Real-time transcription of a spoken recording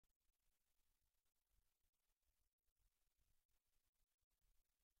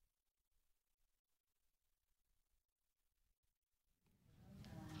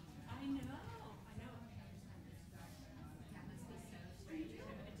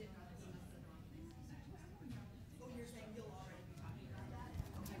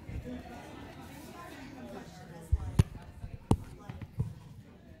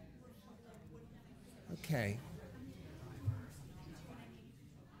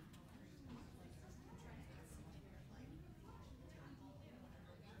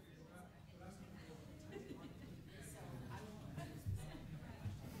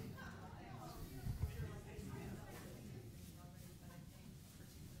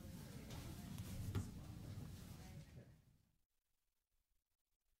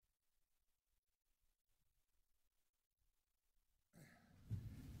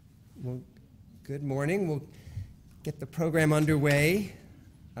Well, good morning. We'll get the program underway.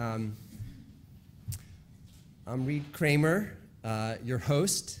 I'm Reed Kramer, your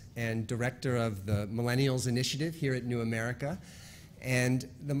host and director of the Millennials Initiative here at New America. And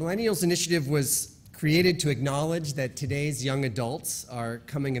the Millennials Initiative was created to acknowledge that today's young adults are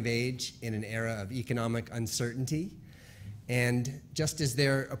coming of age in an era of economic uncertainty. And just as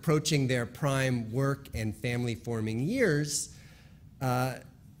they're approaching their prime work and family-forming years,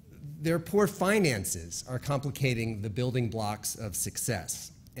 their poor finances are complicating the building blocks of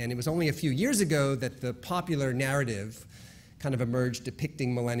success. And it was only a few years ago that the popular narrative kind of emerged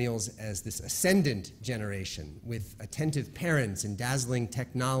depicting millennials as this ascendant generation with attentive parents and dazzling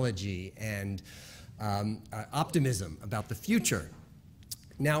technology and optimism about the future.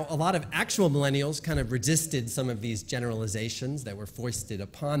 Now, a lot of actual millennials kind of resisted some of these generalizations that were foisted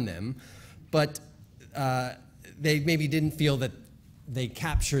upon them, but they maybe didn't feel that they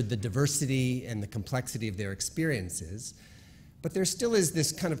captured the diversity and the complexity of their experiences. But there still is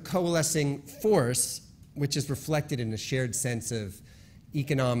this kind of coalescing force which is reflected in a shared sense of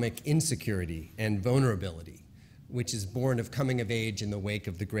economic insecurity and vulnerability, which is born of coming of age in the wake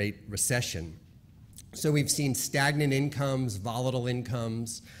of the Great Recession. So we've seen stagnant incomes, volatile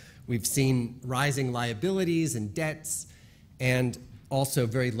incomes, we've seen rising liabilities and debts, and also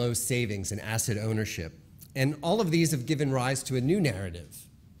very low savings and asset ownership. And all of these have given rise to a new narrative,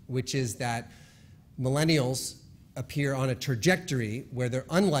 which is that millennials appear on a trajectory where they're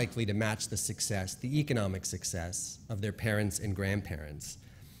unlikely to match the success, the economic success, of their parents and grandparents.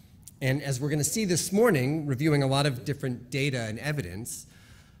 And as we're going to see this morning, reviewing a lot of different data and evidence,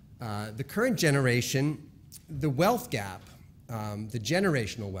 the current generation, the wealth gap, the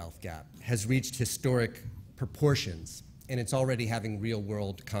generational wealth gap, has reached historic proportions, and it's already having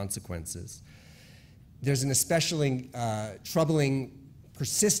real-world consequences. There's an especially troubling,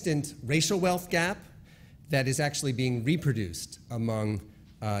 persistent racial wealth gap that is actually being reproduced among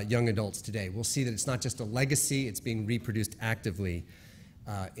young adults today. We'll see that it's not just a legacy, it's being reproduced actively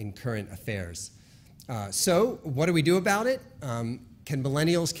in current affairs. So what do we do about it? Can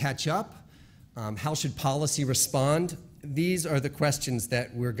millennials catch up? How should policy respond? These are the questions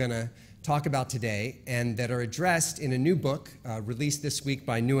that we're going to talk about today and that are addressed in a new book released this week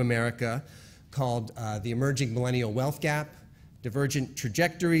by New America called The Emerging Millennial Wealth Gap, Divergent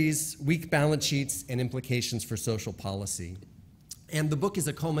Trajectories, Weak Balance Sheets, and Implications for Social Policy. And the book is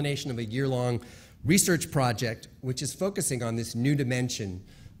a culmination of a year-long research project which is focusing on this new dimension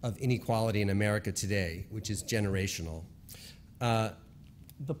of inequality in America today, which is generational.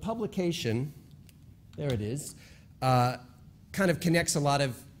 The publication, there it is, kind of connects a lot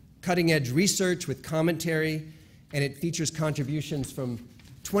of cutting-edge research with commentary, and it features contributions from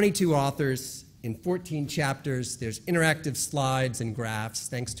 22 authors in 14 chapters. There's interactive slides and graphs,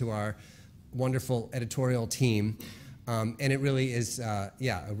 thanks to our wonderful editorial team. And it really is,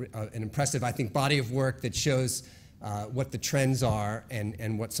 an impressive, I think, body of work that shows what the trends are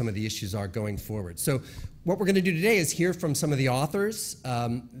and what some of the issues are going forward. So what we're going to do today is hear from some of the authors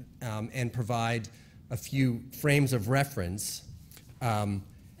and provide a few frames of reference.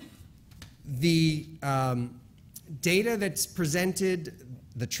 The data that's presented,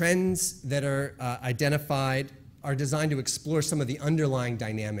 the trends that are identified, are designed to explore some of the underlying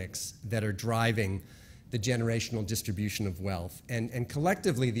dynamics that are driving the generational distribution of wealth. And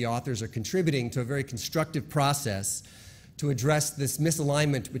collectively, the authors are contributing to a very constructive process to address this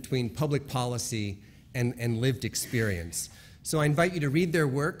misalignment between public policy and lived experience. So I invite you to read their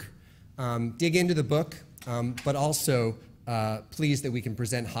work, dig into the book, but also pleased that we can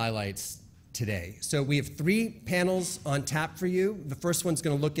present highlights today. So we have 3 panels on tap for you. The first one's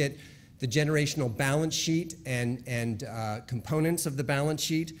going to look at the generational balance sheet and components of the balance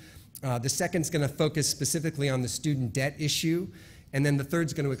sheet. The second's going to focus specifically on the student debt issue. And then the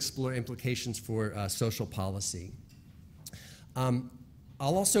third's going to explore implications for social policy.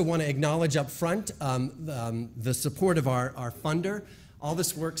 I'll also want to acknowledge up front the support of our funder. All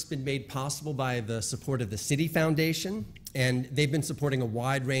this work's been made possible by the support of the City Foundation, and they've been supporting a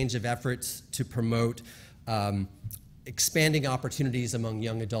wide range of efforts to promote expanding opportunities among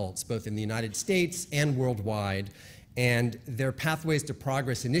young adults, both in the United States and worldwide. And their Pathways to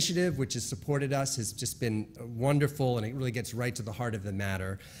Progress initiative, which has supported us, has just been wonderful, and it really gets right to the heart of the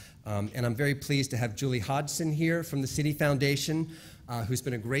matter. And I'm very pleased to have Julie Hodgson here from the City Foundation, who's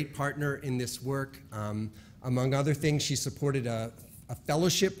been a great partner in this work. Among other things, she supported a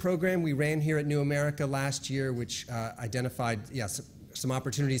fellowship program we ran here at New America last year, which identified some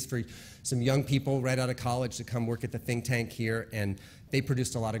opportunities for some young people right out of college to come work at the think tank here, and they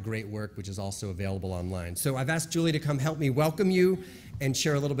produced a lot of great work, which is also available online. So I've asked Julie to come help me welcome you and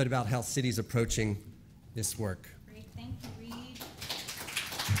share a little bit about how City's approaching this work. Great, thank you, Reed.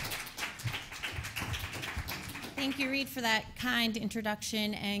 Thank you, Reed, for that kind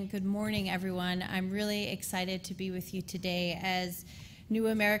introduction, and good morning, everyone. I'm really excited to be with you today as New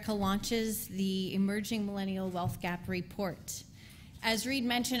America launches the Emerging Millennial Wealth Gap Report. As Reed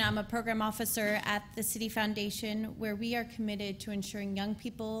mentioned, I'm a program officer at the City Foundation, where we are committed to ensuring young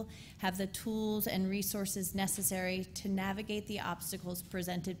people have the tools and resources necessary to navigate the obstacles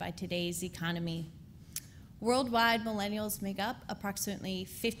presented by today's economy. Worldwide, millennials make up approximately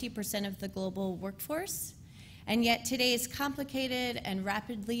 50% of the global workforce, and yet today's complicated and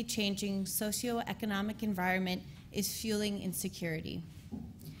rapidly changing socioeconomic environment is fueling insecurity.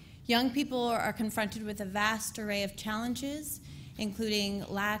 Young people are confronted with a vast array of challenges, including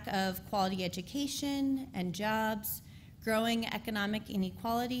lack of quality education and jobs, growing economic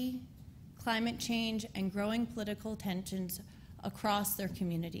inequality, climate change, and growing political tensions across their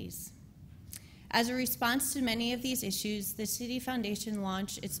communities. As a response to many of these issues, the City Foundation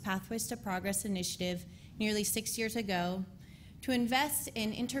launched its Pathways to Progress initiative nearly 6 years ago to invest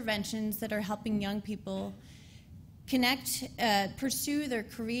in interventions that are helping young people pursue their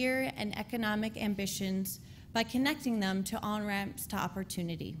career and economic ambitions by connecting them to on-ramps to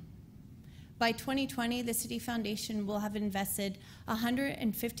opportunity. By 2020, the City Foundation will have invested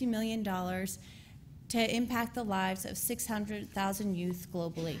 $150 million to impact the lives of 600,000 youth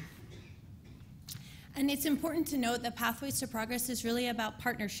globally. And it's important to note that Pathways to Progress is really about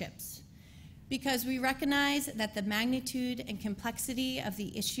partnerships, because we recognize that the magnitude and complexity of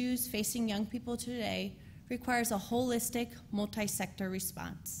the issues facing young people today requires a holistic, multi-sector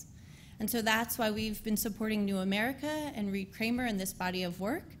response. And so that's why we've been supporting New America and Reed Kramer in this body of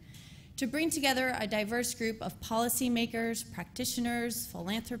work to bring together a diverse group of policymakers, practitioners,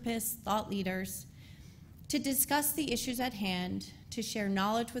 philanthropists, thought leaders to discuss the issues at hand, to share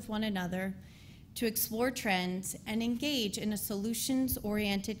knowledge with one another, to explore trends, and engage in a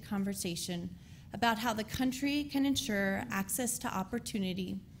solutions-oriented conversation about how the country can ensure access to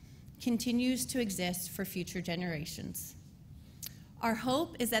opportunity continues to exist for future generations. Our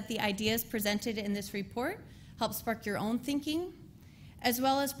hope is that the ideas presented in this report help spark your own thinking, as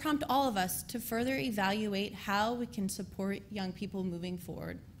well as prompt all of us to further evaluate how we can support young people moving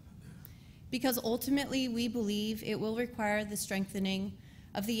forward. Because ultimately, we believe it will require the strengthening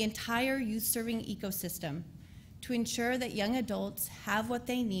of the entire youth-serving ecosystem to ensure that young adults have what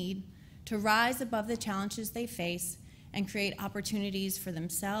they need to rise above the challenges they face and create opportunities for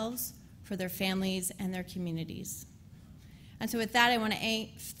themselves, for their families, and their communities. And so with that, I want to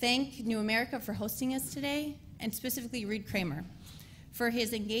thank New America for hosting us today, and specifically Reed Kramer for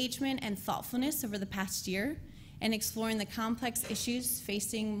his engagement and thoughtfulness over the past year in exploring the complex issues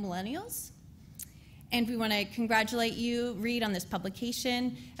facing millennials. And we want to congratulate you, Reed, on this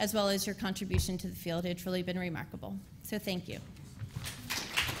publication, as well as your contribution to the field. It's really been remarkable. So thank you.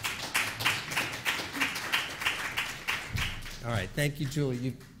 All right, thank you, Julie.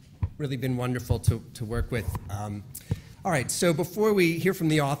 You've really been wonderful to work with. All right, so before we hear from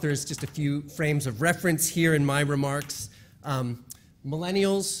the authors, just a few frames of reference here in my remarks.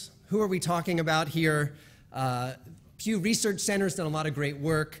 Millennials, who are we talking about here? Pew Research Center's done a lot of great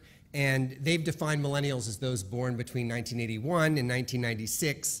work, and they've defined millennials as those born between 1981 and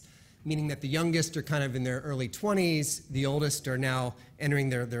 1996, meaning that the youngest are kind of in their early 20s, the oldest are now entering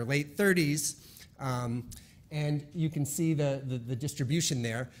their late 30s, and you can see the distribution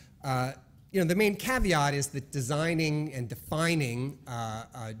there. The main caveat is that designing and defining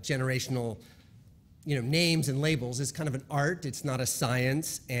generational names and labels is kind of an art. It's not a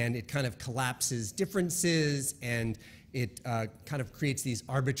science, and it kind of collapses differences, and it kind of creates these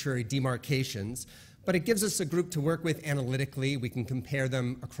arbitrary demarcations. But it gives us a group to work with analytically. We can compare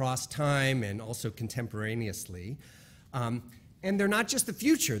them across time and also contemporaneously. And they're not just the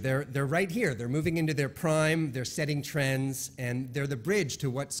future. They're right here. They're moving into their prime. They're setting trends, and they're the bridge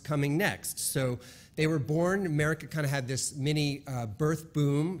to what's coming next. So they were born. America kind of had this mini birth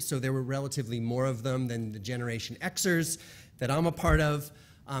boom, so there were relatively more of them than the Generation Xers that I'm a part of.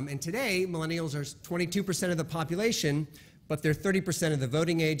 And today, millennials are 22% of the population, but they're 30% of the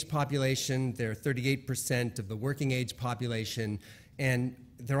voting age population. They're 38% of the working age population, and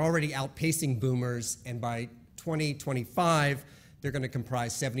they're already outpacing boomers, and by 2025, they're going to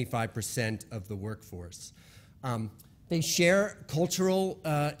comprise 75% of the workforce. They share cultural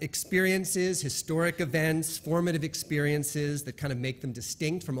experiences, historic events, formative experiences that kind of make them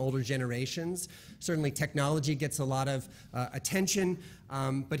distinct from older generations. Certainly technology gets a lot of attention,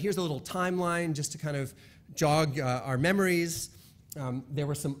 but here's a little timeline just to kind of jog our memories. There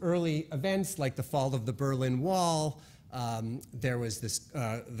were some early events like the fall of the Berlin Wall. There was this,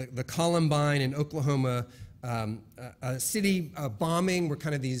 the Columbine and Oklahoma city bombing were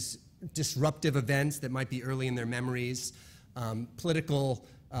kind of these disruptive events that might be early in their memories. Political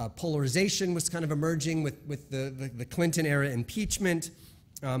polarization was kind of emerging with the Clinton era impeachment.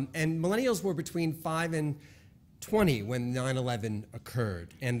 And millennials were between 5 and 20 when 9/11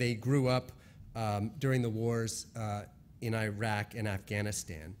 occurred, and they grew up during the wars in Iraq and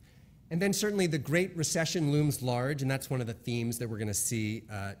Afghanistan. And then certainly the Great Recession looms large, and that's one of the themes that we're going to see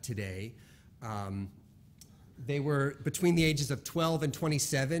today. They were between the ages of 12 and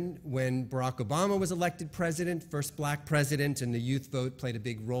 27 when Barack Obama was elected president, first black president, and the youth vote played a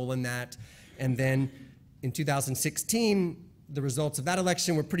big role in that. And then in 2016, the results of that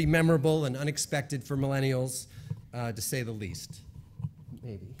election were pretty memorable and unexpected for millennials, to say the least.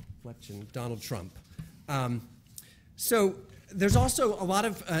 Maybe, election of Donald Trump. So there's also a lot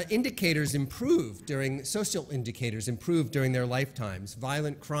of indicators improved during, social indicators improved during their lifetimes.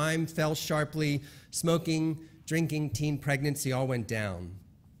 Violent crime fell sharply, smoking, drinking, teen pregnancy all went down,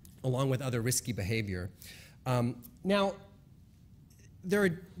 along with other risky behavior. Now, there are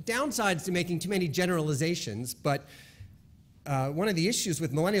downsides to making too many generalizations, but one of the issues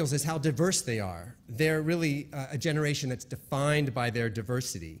with millennials is how diverse they are. They're really a generation that's defined by their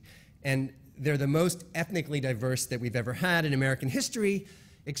diversity. And they're the most ethnically diverse that we've ever had in American history,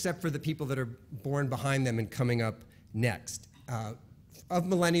 except for the people that are born behind them and coming up next. Of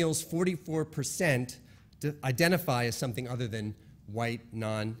millennials, 44% identify as something other than white,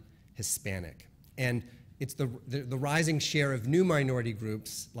 non-Hispanic. And it's the rising share of new minority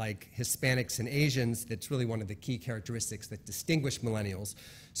groups like Hispanics and Asians that's really one of the key characteristics that distinguish millennials.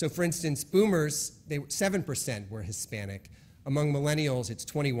 So for instance, boomers, 7% were Hispanic. Among millennials, it's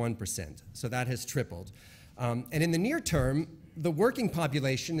 21%, so that has tripled. And in the near term, the working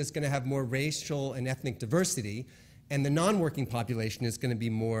population is going to have more racial and ethnic diversity, and the non-working population is going to be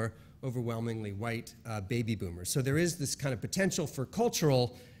more overwhelmingly white baby boomers. So there is this kind of potential for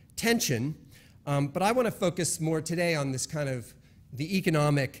cultural tension, but I want to focus more today on this kind of the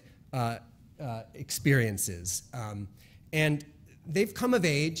economic experiences. And they've come of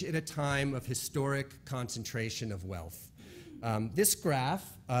age at a time of historic concentration of wealth. This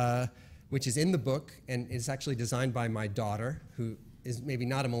graph, which is in the book and is actually designed by my daughter, who is maybe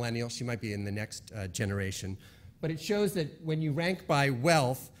not a millennial, she might be in the next generation, but it shows that when you rank by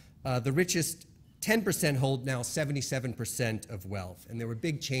wealth, the richest 10% hold now 77% of wealth, and there were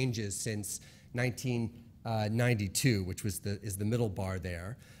big changes since 1992, which was is the middle bar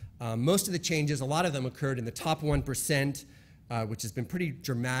there. Most of the changes, a lot of them occurred in the top 1%, which has been pretty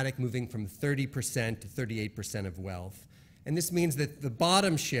dramatic, moving from 30% to 38% of wealth. And this means that the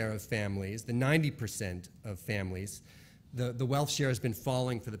bottom share of families, the 90% of families, the wealth share has been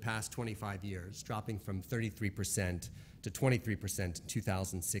falling for the past 25 years, dropping from 33% to 23% in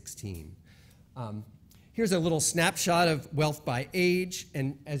 2016. Here's a little snapshot of wealth by age,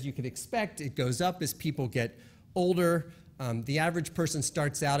 and as you could expect, it goes up as people get older. The average person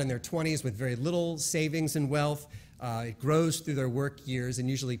starts out in their 20s with very little savings and wealth. It grows through their work years and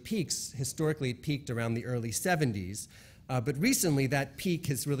usually peaks. Historically, it peaked around the early 70s. But recently, that peak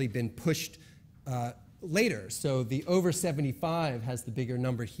has really been pushed later. So the over 75 has the bigger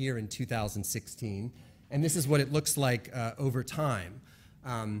number here in 2016. And this is what it looks like over time.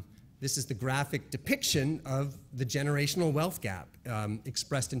 This is the graphic depiction of the generational wealth gap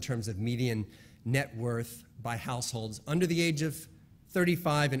expressed in terms of median net worth by households under the age of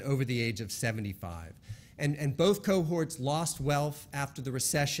 35 and over the age of 75. And both cohorts lost wealth after the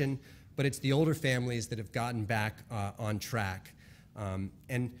recession, but it's the older families that have gotten back on track.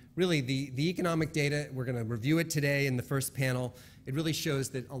 And really, the economic data, we're going to review it today in the first panel. It really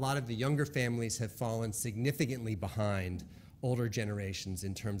shows that a lot of the younger families have fallen significantly behind older generations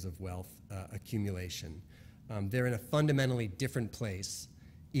in terms of wealth accumulation. They're in a fundamentally different place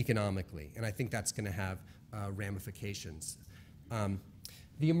economically, and I think that's going to have ramifications.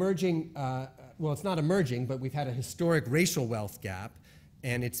 The emerging, well, it's not emerging, but we've had a historic racial wealth gap,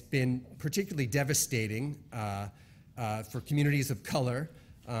 and it's been particularly devastating for communities of color.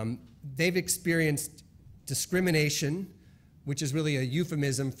 They've experienced discrimination, which is really a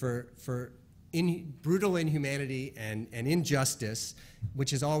euphemism for brutal inhumanity and injustice,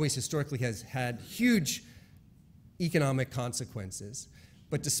 which has always historically has had huge economic consequences.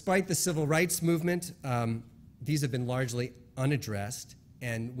 But despite the civil rights movement, these have been largely unaddressed,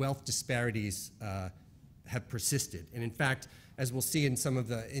 and wealth disparities have persisted. And in fact, as we'll see in some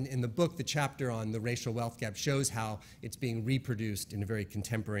of in the book, the chapter on the racial wealth gap shows how it's being reproduced in a very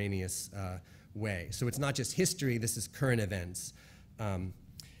contemporaneous way. So it's not just history, this is current events. And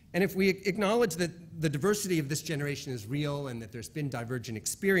if we acknowledge that the diversity of this generation is real and that there's been divergent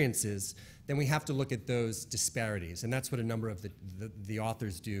experiences, then we have to look at those disparities. And that's what a number of the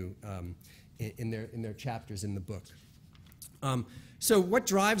authors do in their chapters in the book. So what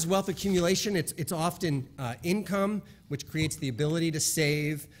drives wealth accumulation? It's often income, which creates the ability to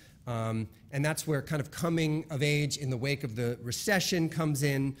save. And that's where kind of coming of age in the wake of the recession comes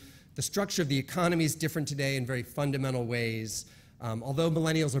in. The structure of the economy is different today in very fundamental ways. Although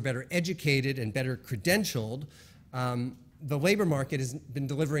millennials are better educated and better credentialed, the labor market has been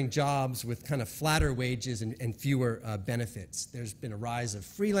delivering jobs with kind of flatter wages and fewer benefits. There's been a rise of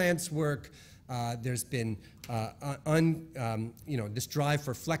freelance work. There's been this drive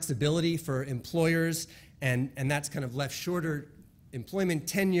for flexibility for employers, and that's kind of left shorter employment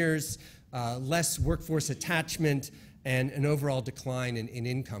tenures, less workforce attachment, and an overall decline in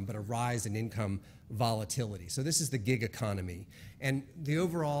income, but a rise in income volatility. So this is the gig economy. And the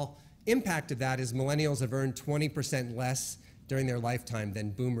overall impact of that is millennials have earned 20% less during their lifetime than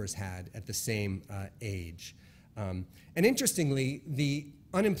boomers had at the same age. And interestingly, the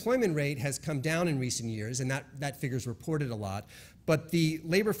unemployment rate has come down in recent years, and that figure's reported a lot, but the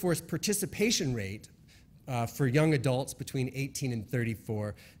labor force participation rate for young adults between 18 and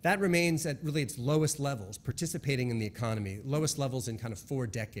 34, that remains at really its lowest levels, participating in the economy, lowest levels in kind of 4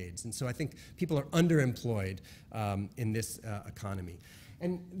 decades. And so I think people are underemployed in this economy.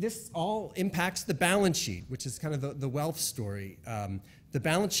 And this all impacts the balance sheet, which is kind of the wealth story. The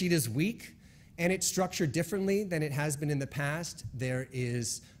balance sheet is weak, and it's structured differently than it has been in the past. There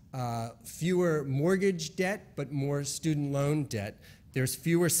is fewer mortgage debt, but more student loan debt. There's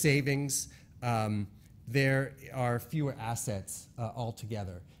fewer savings. There are fewer assets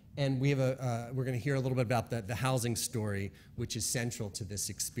altogether. And we have we're going to hear a little bit about the housing story, which is central to this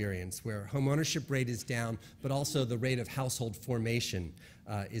experience, where home ownership rate is down, but also the rate of household formation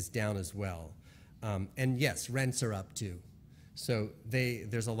is down as well. And yes, rents are up too. So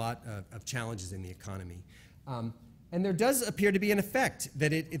there's a lot of challenges in the economy. And there does appear to be an effect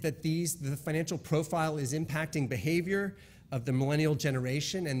that the financial profile is impacting behavior of the millennial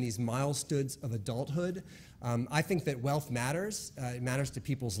generation and these milestones of adulthood. I think that wealth matters. It matters to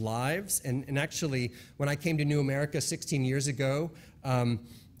people's lives. And actually, when I came to New America 16 years ago,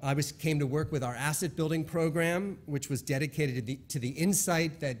 I came to work with our asset building program, which was dedicated to the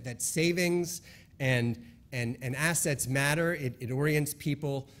insight that savings and assets matter. It orients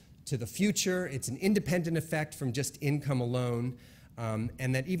people to the future. It's an independent effect from just income alone.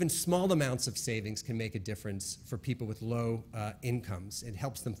 And that even small amounts of savings can make a difference for people with low incomes. It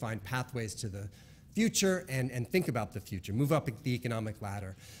helps them find pathways to the future and think about the future, move up the economic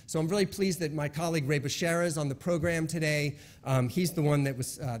ladder. So I'm really pleased that my colleague Ray Bashara is on the program today. He's the one that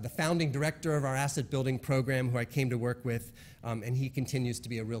was the founding director of our asset building program, who I came to work with, and he continues to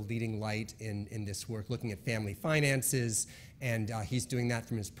be a real leading light in this work, looking at family finances, and he's doing that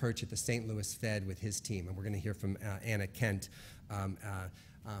from his perch at the St. Louis Fed with his team. And we're going to hear from Anna Kent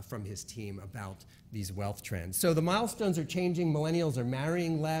from his team about these wealth trends. So the milestones are changing. Millennials are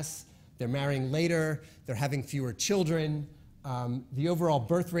marrying less. They're marrying later. They're having fewer children. The overall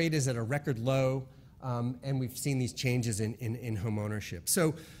birth rate is at a record low. And we've seen these changes in home ownership.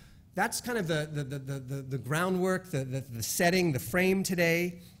 So that's kind of the groundwork, the setting, the frame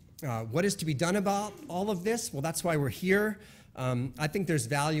today. What is to be done about all of this? Well, that's why we're here. I think there's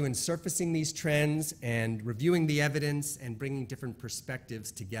value in surfacing these trends and reviewing the evidence and bringing different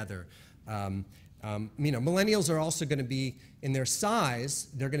perspectives together. Millennials are also going to be, in their size,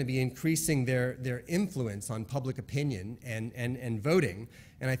 they're going to be increasing their influence on public opinion and voting,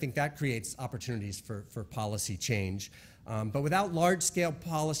 and I think that creates opportunities for policy change. But without large-scale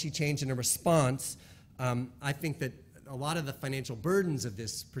policy change and a response, I think that a lot of the financial burdens of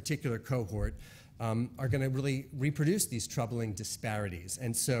this particular cohort are going to really reproduce these troubling disparities.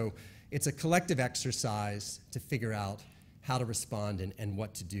 And so it's a collective exercise to figure out how to respond and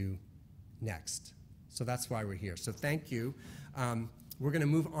what to do next. So that's why we're here. So thank you. We're going to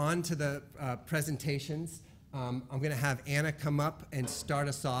move on to the presentations. I'm going to have Anna come up and start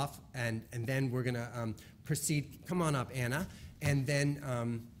us off, and then we're going to proceed. Come on up, Anna. And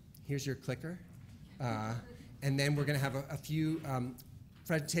then here's your clicker. And then we're going to have a few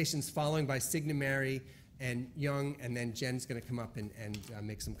presentations following by Signa Mary and Young, and then Jen's going to come up and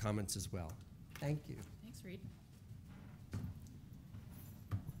make some comments as well. Thank you. Thanks, Reed.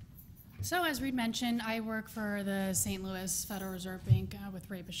 So as Reed mentioned, I work for the St. Louis Federal Reserve Bank with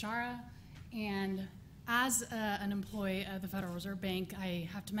Ray Bashara, and as an employee of the Federal Reserve Bank, I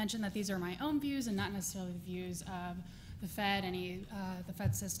have to mention that these are my own views and not necessarily the views of the Fed, the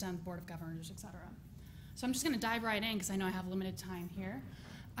Fed system, the Board of Governors, et cetera. So I'm just going to dive right in because I know I have limited time here.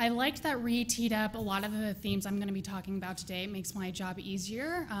 I liked that Reed teed up a lot of the themes I'm going to be talking about today. It makes my job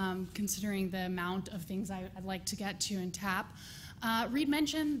easier, considering the amount of things I'd like to get to and tap. Reed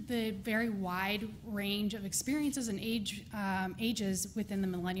mentioned the very wide range of experiences and ages within the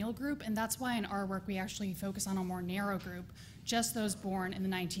millennial group, and that's why in our work we actually focus on a more narrow group, just those born in the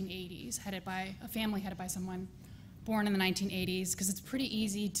 1980s, headed by a family headed by someone born in the 1980s, because it's pretty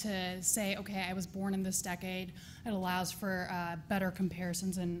easy to say, okay, I was born in this decade. It allows for better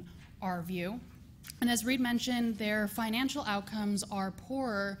comparisons in our view. And as Reed mentioned, their financial outcomes are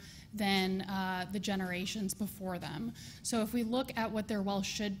poorer than the generations before them. So if we look at what their wealth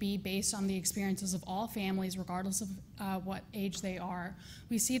should be based on the experiences of all families, regardless of what age they are,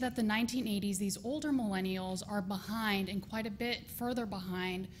 we see that the 1980s, these older millennials are behind and quite a bit further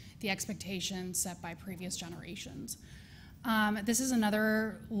behind the expectations set by previous generations. This is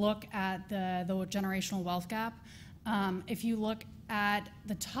another look at the generational wealth gap. If you look at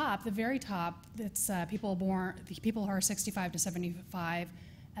the top, the very top, it's people who are 65 to 75.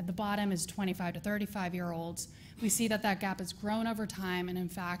 At the bottom is 25 to 35-year-olds. We see that that gap has grown over time, and in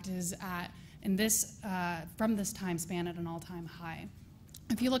fact is from this time span at an all-time high.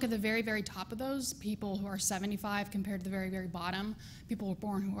 If you look at the very, very top of those, people who are 75 compared to the very, very bottom, people who are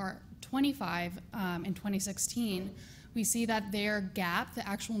born who are 25 in 2016, we see that their gap, the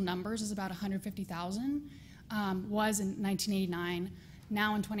actual numbers, is about 150,000, was in 1989.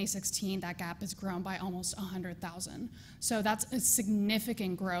 Now in 2016, that gap has grown by almost 100,000. So that's a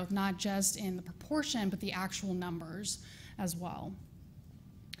significant growth, not just in the proportion, but the actual numbers as well.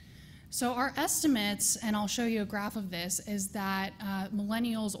 So our estimates, and I'll show you a graph of this, is that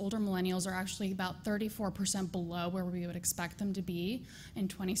older millennials are actually about 34% below where we would expect them to be in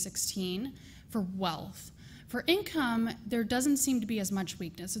 2016 for wealth. For income, there doesn't seem to be as much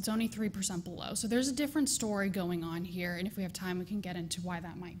weakness. It's only 3% below. So there's a different story going on here, and if we have time, we can get into why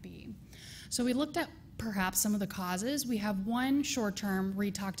that might be. So we looked at perhaps some of the causes. We have one short term.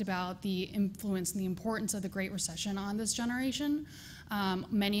 Reed talked about the influence and the importance of the Great Recession on this generation.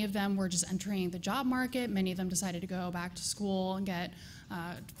 Many of them were just entering the job market. Many of them decided to go back to school and get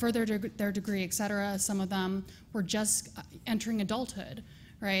further their degree, et cetera. Some of them were just entering adulthood.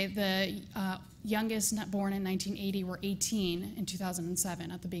 Right, the youngest born in 1980 were 18 in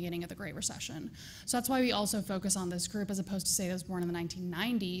 2007 at the beginning of the Great Recession. So that's why we also focus on this group as opposed to say those born in the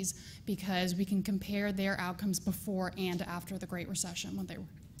 1990s, because we can compare their outcomes before and after the Great Recession when they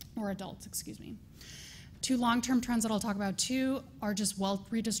were adults, excuse me. Two long-term trends that I'll talk about too are just wealth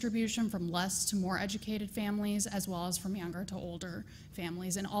redistribution from less to more educated families, as well as from younger to older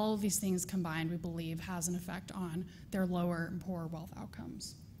families. And all of these things combined, we believe, has an effect on their lower and poorer wealth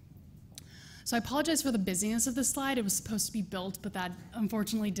outcomes. So I apologize for the busyness of this slide. It was supposed to be built, but that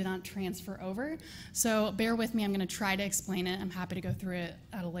unfortunately did not transfer over. So bear with me, I'm gonna try to explain it. I'm happy to go through it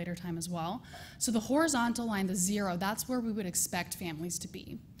at a later time as well. So the horizontal line, the 0, that's where we would expect families to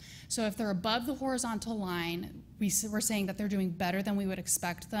be. So if they're above the horizontal line, we're saying that they're doing better than we would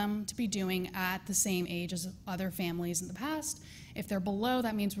expect them to be doing at the same age as other families in the past. If they're below,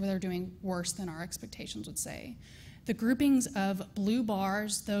 that means they're doing worse than our expectations would say. The groupings of blue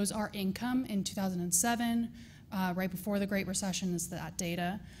bars, those are income in 2007, right before the Great Recession is that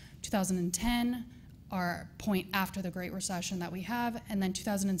data. 2010, our point after the Great Recession that we have, and then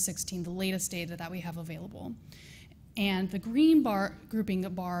 2016, the latest data that we have available. And the green grouping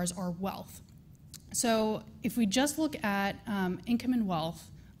of bars are wealth. So if we just look at income and wealth,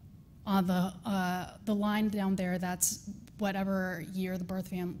 on the line down there, that's whatever year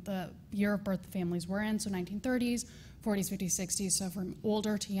the year of birth the families were in, so 1930s, 40s, 50s, 60s, so from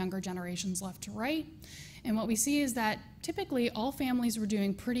older to younger generations left to right. And what we see is that typically all families were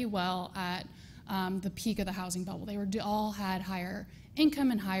doing pretty well at the peak of the housing bubble. They all had higher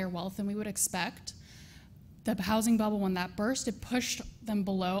income and higher wealth than we would expect. The housing bubble, when that burst, it pushed them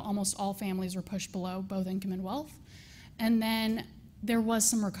below. Almost all families were pushed below both income and wealth. And then there was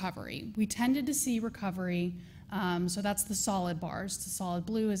some recovery. We tended to see recovery, so that's the solid bars. The solid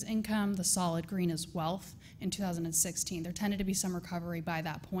blue is income, the solid green is wealth in 2016. There tended to be some recovery by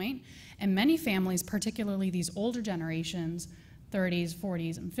that point. And many families, particularly these older generations, 30s,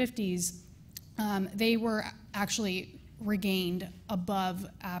 40s, and 50s, they were actually regained above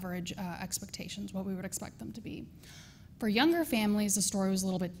average expectations, what we would expect them to be. For younger families, the story was a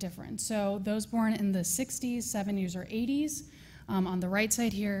little bit different. So those born in the 60s, 70s, or 80s, On the right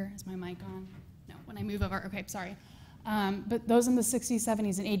side here, is my mic on? No, when I move over, okay, sorry. But those in the 60s,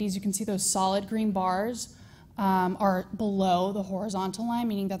 70s, and 80s, you can see those solid green bars are below the horizontal line,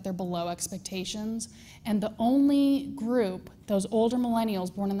 meaning that they're below expectations. And the only group, those older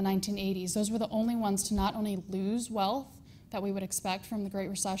millennials born in the 1980s, those were the only ones to not only lose wealth that we would expect from the Great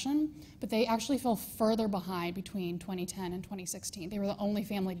Recession, but they actually fell further behind between 2010 and 2016. They were the only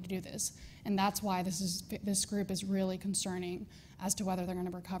family to do this. And that's why this group is really concerning as to whether they're going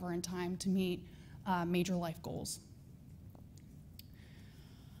to recover in time to meet major life goals.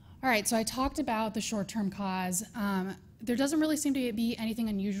 All right, so I talked about the short-term cause. There doesn't really seem to be anything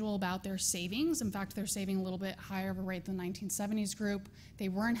unusual about their savings. In fact, they're saving a little bit higher of a rate than the 1970s group. They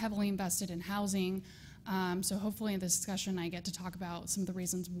weren't heavily invested in housing. So hopefully in this discussion, I get to talk about some of the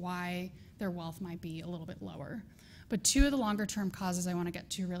reasons why their wealth might be a little bit lower. But two of the longer-term causes I want to get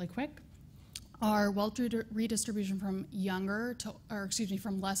to really quick are wealth redistribution from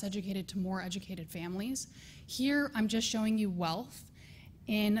from less educated to more educated families. Here, I'm just showing you wealth.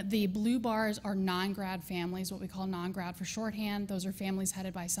 In the blue bars are non-grad families, what we call non-grad for shorthand. Those are families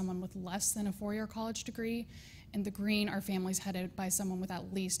headed by someone with less than a four-year college degree. And the green are families headed by someone with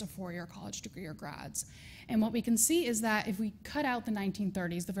at least a four-year college degree or grads. And what we can see is that if we cut out the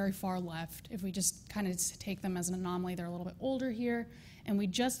 1930s, the very far left, if we just kind of take them as an anomaly, they're a little bit older here, and we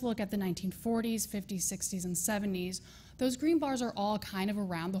just look at the 1940s, 50s, 60s, and 70s, those green bars are all kind of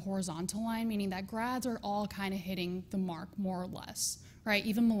around the horizontal line, meaning that grads are all kind of hitting the mark more or less, right?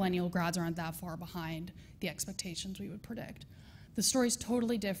 Even millennial grads aren't that far behind the expectations we would predict. The story's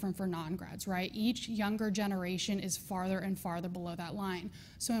totally different for non-grads, right? Each younger generation is farther and farther below that line.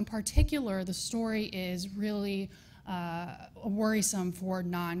 So in particular, the story is really worrisome for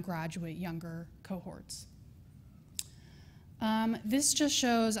non-graduate younger cohorts. This just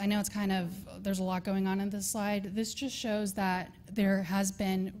shows, I know it's kind of, there's a lot going on in this slide. This just shows that there has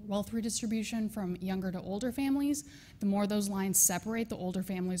been wealth redistribution from younger to older families. The more those lines separate, the older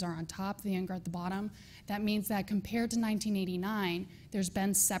families are on top, the younger at the bottom. That means that compared to 1989, there's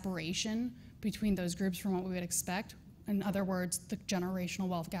been separation between those groups from what we would expect. In other words, the generational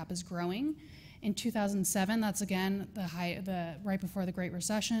wealth gap is growing. In 2007, that's again right before the Great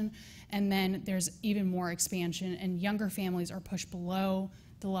Recession, and then there's even more expansion, and younger families are pushed below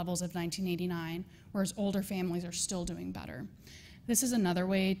the levels of 1989, whereas older families are still doing better. This is another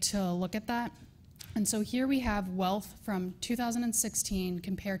way to look at that. And so here we have wealth from 2016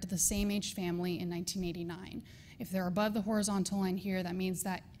 compared to the same age family in 1989. If they're above the horizontal line here, that means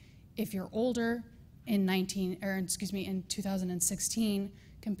that if you're older in 2016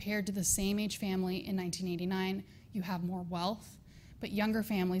 compared to the same age family in 1989, you have more wealth. But younger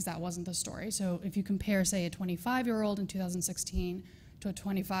families, that wasn't the story. So if you compare, say, a 25-year-old in 2016 to a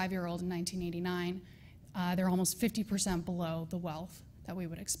 25-year-old in 1989, they're almost 50% below the wealth that we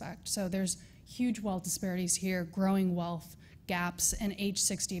would expect. So there's huge wealth disparities here, growing wealth gaps, and age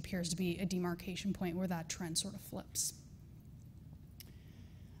 60 appears to be a demarcation point where that trend sort of flips.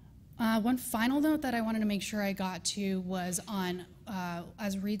 One final note that I wanted to make sure I got to was on,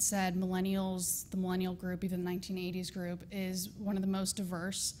 as Reed said, millennials, the millennial group, even the 1980s group, is one of the most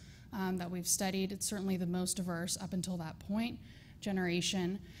diverse that we've studied. It's certainly the most diverse up until that point,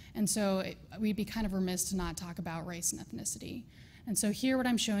 generation. And so we'd be kind of remiss to not talk about race and ethnicity. And so here what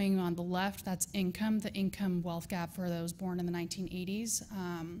I'm showing you on the left, that's income, the income wealth gap for those born in the 1980s,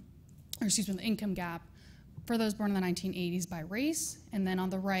 the income gap for those born in the 1980s by race, and then on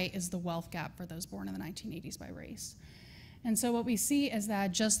the right is the wealth gap for those born in the 1980s by race. And so what we see is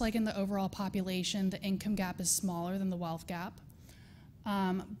that just like in the overall population, the income gap is smaller than the wealth gap,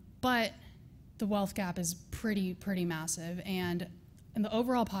 but the wealth gap is pretty massive. And in the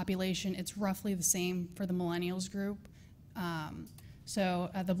overall population, it's roughly the same for the millennials group,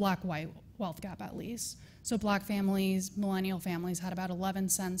 the black-white wealth gap at least. So black families, millennial families had about 11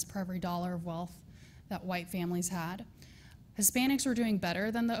 cents per every dollar of wealth that white families had. Hispanics were doing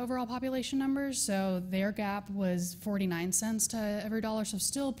better than the overall population numbers, so their gap was 49 cents to every dollar, so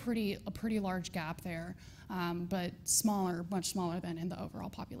still a pretty large gap there, but smaller, much smaller than in the overall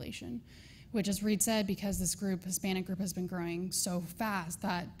population, which, as Reed said, because this group, Hispanic group, has been growing so fast,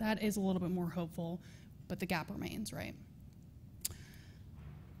 that is a little bit more hopeful, but the gap remains, right?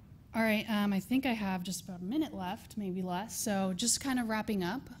 All right, I think I have just about a minute left, maybe less, so just kind of wrapping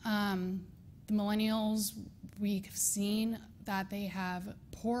up. The millennials, we've seen that they have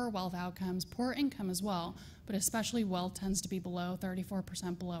poor wealth outcomes, poor income as well, but especially wealth tends to be below,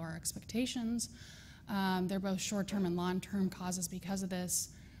 34% below our expectations. They're both short-term and long-term causes because of this.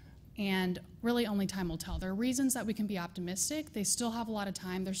 and really only time will tell. There are reasons that we can be optimistic. They still have a lot of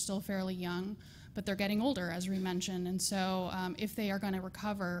time. They're still fairly young, but they're getting older, as we mentioned. And so if they are going to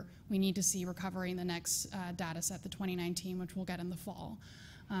recover, we need to see recovery in the next data set, the 2019, which we'll get in the fall.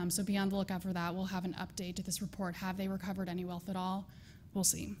 So be on the lookout for that. We'll have an update to this report. Have they recovered any wealth at all? We'll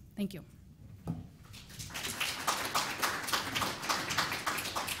see. Thank you. All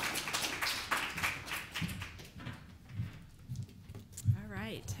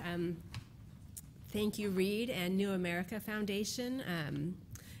right. Thank you, Reed and New America Foundation,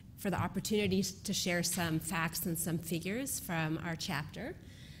 for the opportunity to share some facts and some figures from our chapter.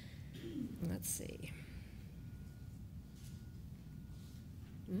 Let's see.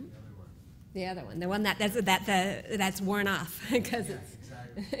 The other one, the one that's worn off because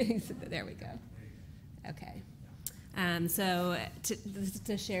it's there we go. Okay. So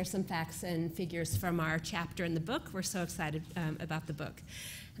to share some facts and figures from our chapter in the book, we're so excited about the book.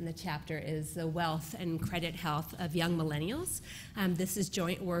 And the chapter is The Wealth and Credit Health of Young Millennials. This is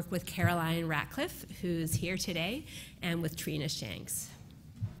joint work with Caroline Ratcliffe, who's here today, and with Trina Shanks.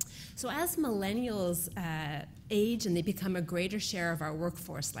 So as millennials age and they become a greater share of our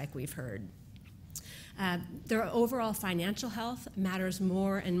workforce, like we've heard, their overall financial health matters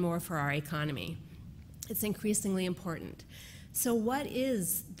more and more for our economy. It's increasingly important. So what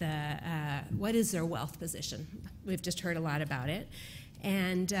is their wealth position? We've just heard a lot about it.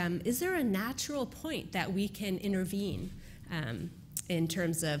 And is there a natural point that we can intervene in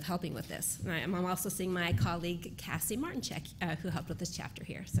terms of helping with this? And I'm also seeing my colleague Cassie Martinchek, who helped with this chapter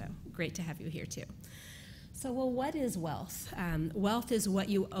here. So great to have you here too. So, well, what is wealth? Wealth is what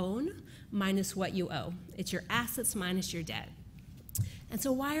you own minus what you owe. It's your assets minus your debt. And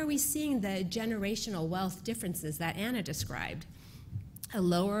so why are we seeing the generational wealth differences that Anna described? A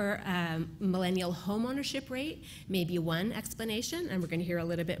lower millennial home ownership rate may be one explanation, and we're going to hear a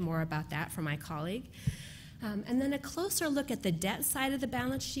little bit more about that from my colleague. And then a closer look at the debt side of the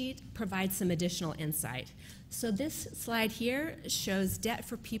balance sheet provides some additional insight. So this slide here shows debt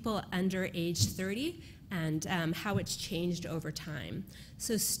for people under age 30 and how it's changed over time.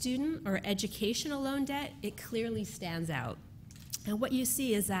 So student or educational loan debt, it clearly stands out. And what you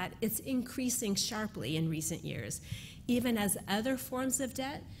see is that it's increasing sharply in recent years, even as other forms of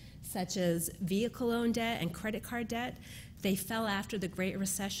debt, such as vehicle loan debt and credit card debt, they fell after the Great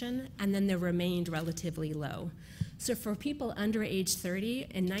Recession, and then they remained relatively low. So for people under age 30,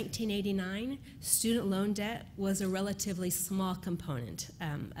 in 1989, student loan debt was a relatively small component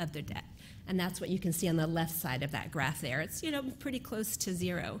of their debt. And that's what you can see on the left side of that graph there. It's, pretty close to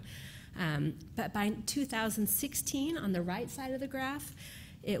zero. But by 2016, on the right side of the graph,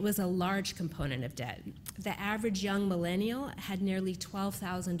 it was a large component of debt. The average young millennial had nearly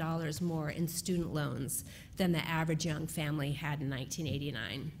 $12,000 more in student loans than the average young family had in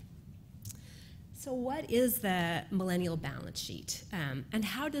 1989. So what is the millennial balance sheet? And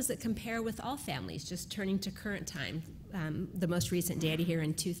how does it compare with all families, just turning to current time, the most recent data here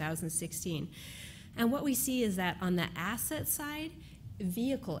in 2016? And what we see is that on the asset side,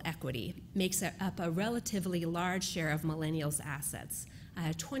 vehicle equity makes up a relatively large share of millennials' assets,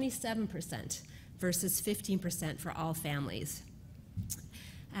 27% versus 15% for all families.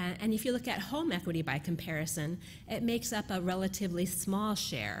 And if you look at home equity by comparison, it makes up a relatively small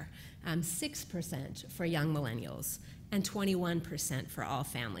share, 6% for young millennials and 21% for all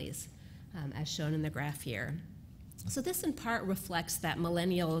families, as shown in the graph here. So this in part reflects that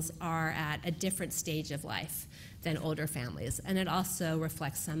millennials are at a different stage of life than older families, and it also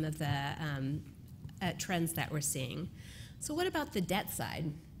reflects some of the trends that we're seeing. So what about the debt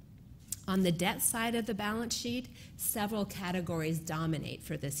side? On the debt side of the balance sheet, several categories dominate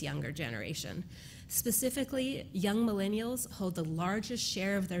for this younger generation. Specifically, young millennials hold the largest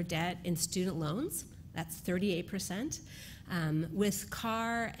share of their debt in student loans, that's 38%, with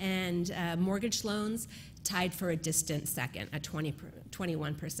car and mortgage loans tied for a distant second at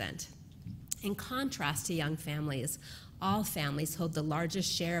 21%. In contrast to young families, all families hold the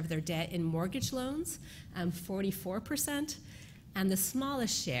largest share of their debt in mortgage loans, 44%, and the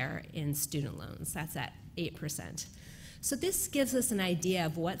smallest share in student loans, that's at 8%. So this gives us an idea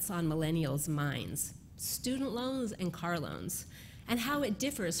of what's on millennials' minds, student loans and car loans, and how it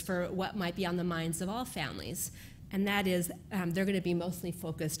differs for what might be on the minds of all families, and that is they're going to be mostly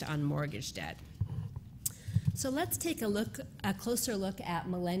focused on mortgage debt. So let's take a closer look at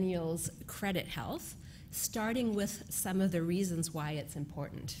millennials' credit health, starting with some of the reasons why it's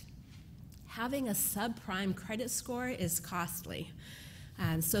important. Having a subprime credit score is costly.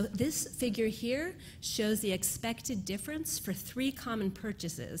 So this figure here shows the expected difference for 3 common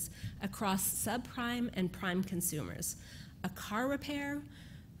purchases across subprime and prime consumers: a car repair,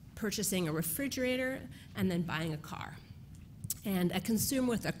 purchasing a refrigerator, and then buying a car. And a consumer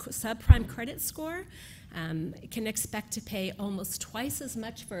with a subprime credit score can expect to pay almost twice as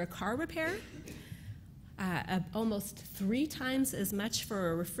much for a car repair, almost 3 times as much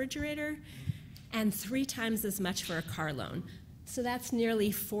for a refrigerator, and 3 times as much for a car loan. So that's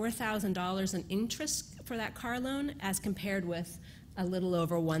nearly $4,000 in interest for that car loan, as compared with a little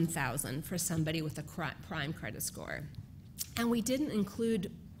over $1,000 for somebody with a prime credit score. And we didn't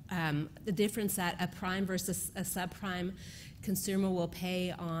include the difference that a prime versus a subprime consumer will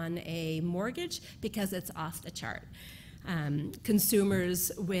pay on a mortgage, because it's off the chart.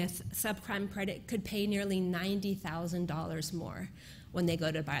 Consumers with subprime credit could pay nearly $90,000 more when they go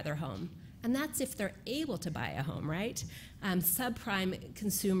to buy their home. And that's if they're able to buy a home, right? Subprime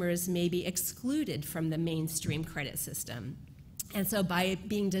consumers may be excluded from the mainstream credit system. And so by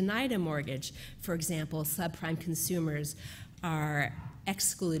being denied a mortgage, for example, subprime consumers are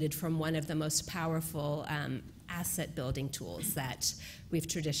excluded from one of the most powerful asset building tools that we've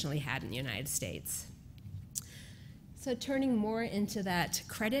traditionally had in the United States. So turning more into that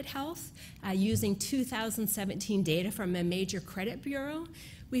credit health, using 2017 data from a major credit bureau,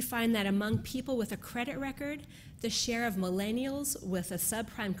 we find that among people with a credit record, the share of millennials with a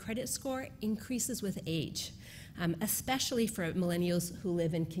subprime credit score increases with age, especially for millennials who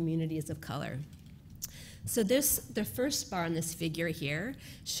live in communities of color. So the first bar on this figure here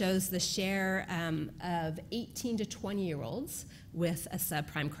shows the share of 18 to 20-year-olds with a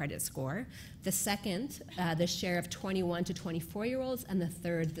subprime credit score. The second, the share of 21 to 24-year-olds, and the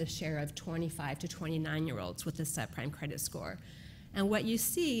third, the share of 25 to 29-year-olds with a subprime credit score. And what you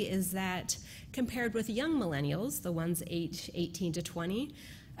see is that compared with young millennials, the ones aged 18 to 20,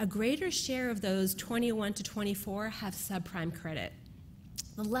 a greater share of those 21 to 24 have subprime credit.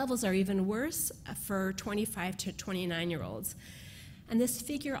 The levels are even worse for 25 to 29-year-olds. And this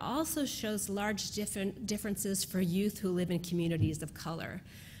figure also shows large differences for youth who live in communities of color.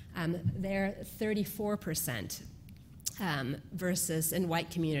 They're 34% versus in white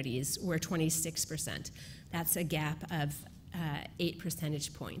communities, we're 26%. That's a gap of 8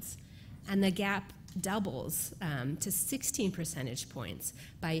 percentage points. And the gap doubles to 16 percentage points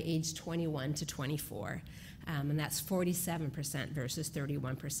by age 21 to 24. And that's 47% versus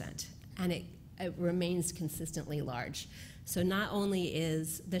 31%. And it remains consistently large. So not only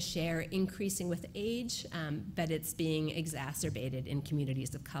is the share increasing with age, but it's being exacerbated in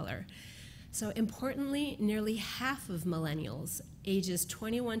communities of color. So importantly, nearly half of millennials ages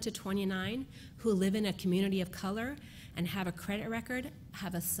 21 to 29 who live in a community of color and have a credit record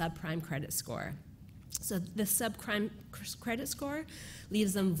have a subprime credit score. So the subprime credit score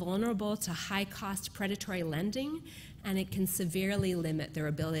leaves them vulnerable to high-cost predatory lending, and it can severely limit their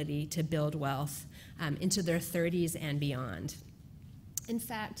ability to build wealth into their 30s and beyond. In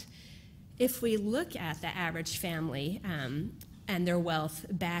fact, if we look at the average family and their wealth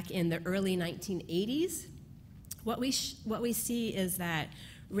back in the early 1980s, what we see is that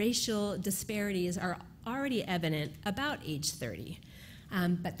racial disparities are already evident about age 30.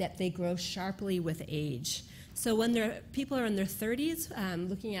 But that they grow sharply with age. So when people are in their 30s,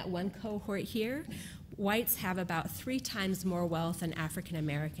 looking at one cohort here, whites have about 3 times more wealth than African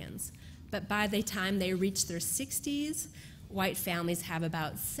Americans. But by the time they reach their 60s, white families have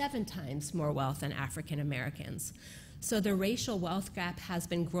about 7 times more wealth than African Americans. So the racial wealth gap has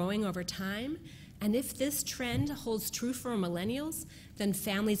been growing over time, and if this trend holds true for millennials, then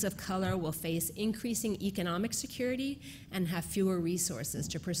families of color will face increasing economic security and have fewer resources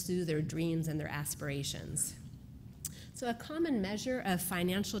to pursue their dreams and their aspirations. So a common measure of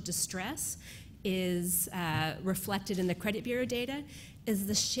financial distress is reflected in the credit bureau data is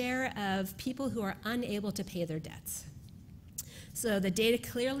the share of people who are unable to pay their debts. So the data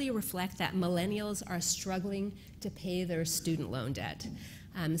clearly reflect that millennials are struggling to pay their student loan debt.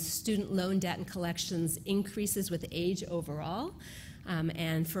 Student loan debt and collections increases with age overall,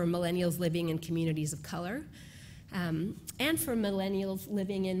 and for millennials living in communities of color, and for millennials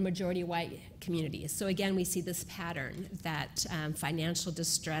living in majority white communities. So again, we see this pattern that financial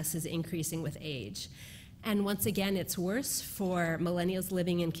distress is increasing with age. And once again, it's worse for millennials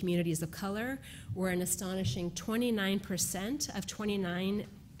living in communities of color, where an astonishing 29% of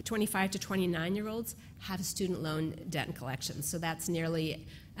 25 to 29-year-olds have student loan debt and collections. So that's nearly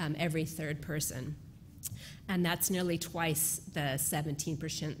every 3rd person. And that's nearly twice the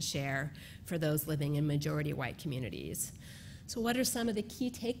 17% share for those living in majority white communities. So what are some of the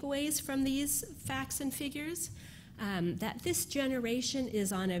key takeaways from these facts and figures? That this generation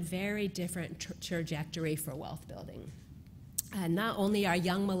is on a very different trajectory for wealth building. Not only are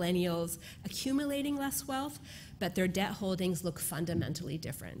young millennials accumulating less wealth, but their debt holdings look fundamentally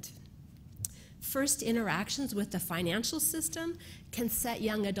different. First interactions with the financial system can set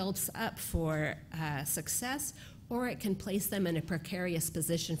young adults up for success, or it can place them in a precarious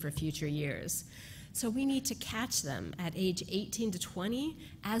position for future years. So we need to catch them at age 18 to 20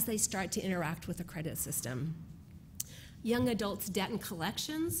 as they start to interact with the credit system. Young adults' debt and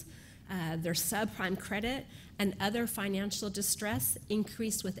collections, their subprime credit, and other financial distress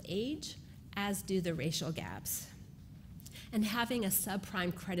increase with age, as do the racial gaps. And having a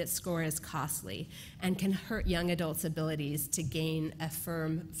subprime credit score is costly and can hurt young adults' abilities to gain a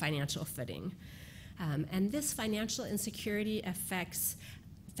firm financial footing. And this financial insecurity affects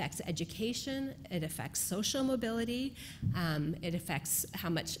education, it affects social mobility, it affects how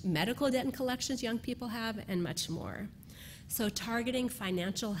much medical debt and collections young people have, and much more. So targeting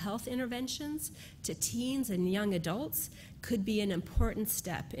financial health interventions to teens and young adults could be an important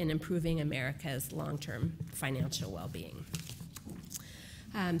step in improving America's long-term financial well-being.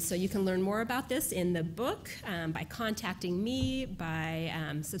 So you can learn more about this in the book by contacting me, by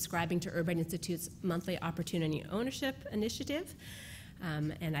subscribing to Urban Institute's monthly Opportunity Ownership Initiative.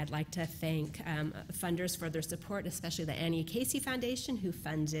 And I'd like to thank funders for their support, especially the Annie Casey Foundation, who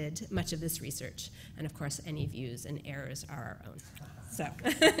funded much of this research. And of course, any views and errors are our own. So.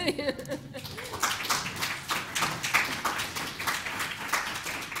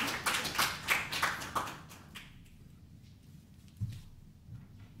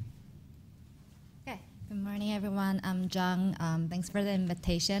 Good morning, everyone. I'm Jung. Thanks for the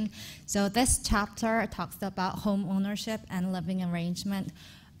invitation. So this chapter talks about home ownership and living arrangement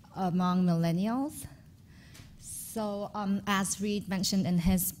among millennials. So as Reed mentioned in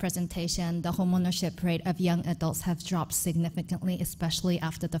his presentation, the homeownership rate of young adults have dropped significantly, especially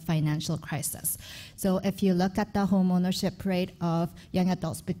after the financial crisis. So if you look at the homeownership rate of young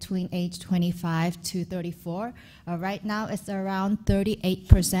adults between age 25 to 34, right now it's around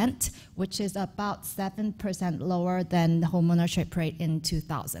 38%, which is about 7% lower than the homeownership rate in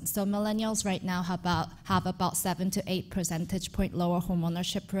 2000. So millennials right now have about 7 to 8 percentage point lower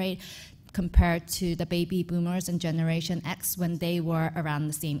homeownership rate compared to the baby boomers and Generation X when they were around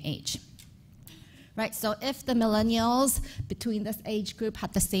the same age. Right, so if the millennials between this age group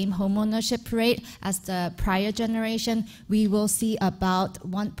had the same homeownership rate as the prior generation, we will see about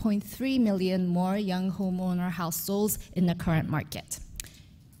 1.3 million more young homeowner households in the current market.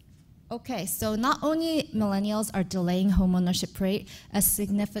 Okay, so not only millennials are delaying homeownership rate, a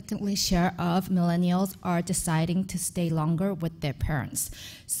significantly share of millennials are deciding to stay longer with their parents.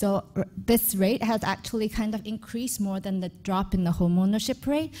 So this rate has actually kind of increased more than the drop in the homeownership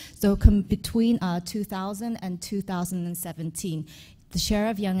rate. So between 2000 and 2017, the share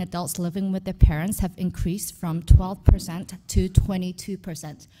of young adults living with their parents have increased from 12% to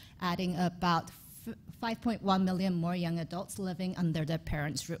 22%, adding about 5.1 million more young adults living under their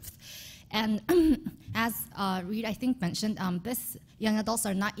parents' roof. And as Reed, I think, mentioned, this young adults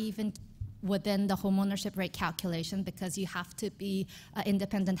are not even within the homeownership rate calculation because you have to be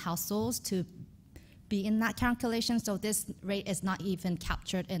independent households to be in that calculation. So this rate is not even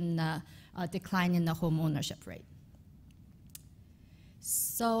captured in the decline in the homeownership rate.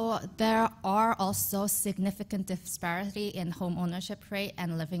 So there are also significant disparity in home ownership rate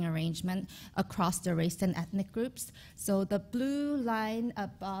and living arrangement across the race and ethnic groups. So the blue line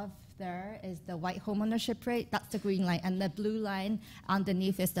above there is the white home ownership rate, that's the green line, and the blue line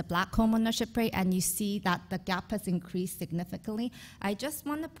underneath is the black home ownership rate, and you see that the gap has increased significantly. I just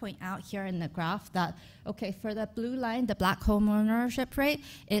want to point out here in the graph that, okay, for the blue line, the black home ownership rate,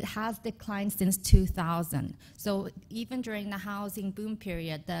 it has declined since 2000. So even during the housing boom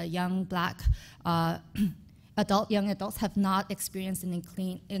period, the young black young adults have not experienced an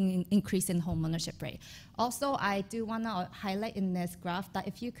increase in home ownership rate. Also, I do want to highlight in this graph that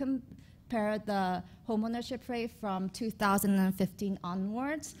if you compare the home ownership rate from 2015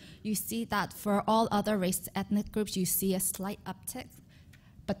 onwards, you see that for all other race ethnic groups, you see a slight uptick.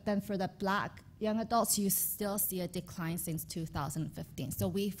 But then for the black young adults, you still see a decline since 2015.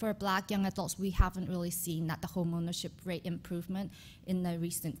 So for black young adults, we haven't really seen that the home ownership rate improvement in the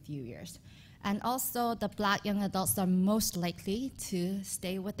recent few years. And also, the black young adults are most likely to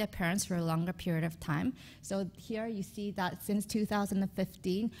stay with their parents for a longer period of time. So here you see that since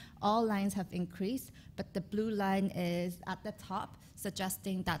 2015, all lines have increased, but the blue line is at the top,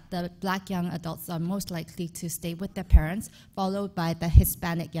 suggesting that the black young adults are most likely to stay with their parents, followed by the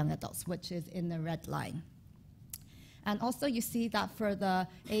Hispanic young adults, which is in the red line. And also, you see that for the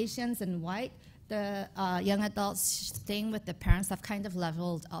Asians and white, the young adults staying with their parents have kind of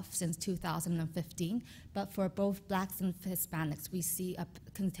leveled off since 2015, but for both blacks and Hispanics, we see a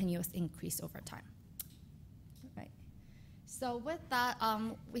continuous increase over time. Right. So with that,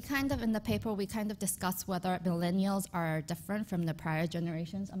 in the paper, we kind of discussed whether millennials are different from the prior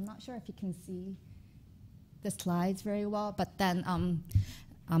generations. I'm not sure if you can see the slides very well, but then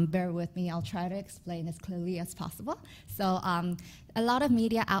bear with me, I'll try to explain as clearly as possible. So a lot of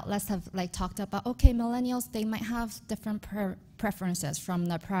media outlets have talked about, okay, millennials, they might have different preferences from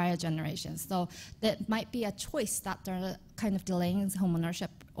the prior generations. So that might be a choice that they're kind of delaying homeownership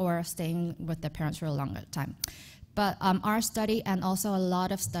or staying with their parents for a longer time. But our study and also a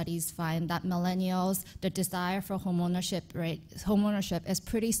lot of studies find that millennials, the desire for homeownership is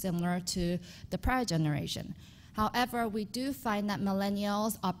pretty similar to the prior generation. However, we do find that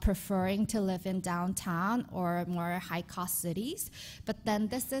millennials are preferring to live in downtown or more high-cost cities, but then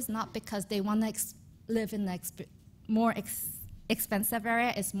this is not because they want to live in the more expensive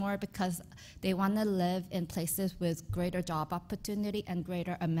area. It's more because they want to live in places with greater job opportunity and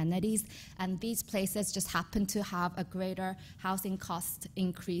greater amenities, and these places just happen to have a greater housing cost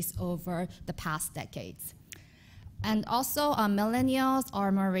increase over the past decades. And also, millennials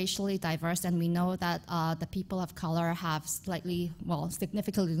are more racially diverse, and we know that the people of color have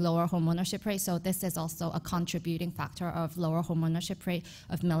significantly lower homeownership rate, so this is also a contributing factor of lower homeownership rate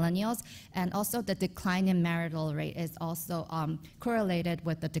of millennials. And also, the decline in marital rate is also correlated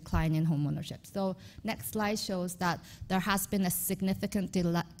with the decline in homeownership. So next slide shows that there has been a significant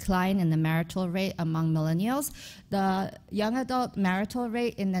decline in the marital rate among millennials. The young adult marital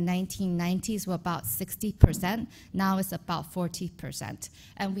rate in the 1990s was about 60%. Now it's about 40%.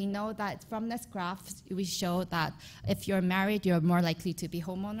 And we know that from this graph, we show that if you're married, you're more likely to be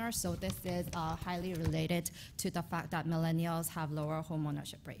homeowners. So this is highly related to the fact that millennials have lower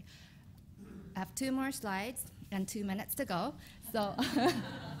homeownership rate. I have 2 more slides and 2 minutes to go. So,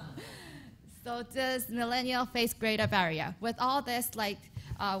 so does millennial face greater barrier? With all this,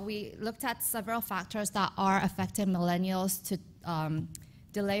 we looked at several factors that are affecting millennials to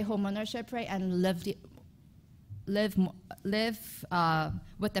delay homeownership rate and live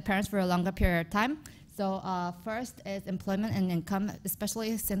with their parents for a longer period of time. So first is employment and income,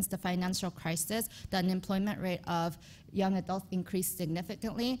 especially since the financial crisis. The unemployment rate of young adults increased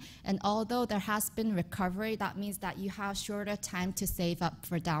significantly. And although there has been recovery, that means that you have shorter time to save up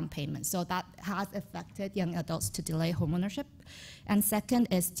for down payment. So that has affected young adults to delay homeownership. And second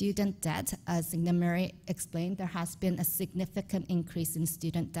is student debt. As Mary explained, there has been a significant increase in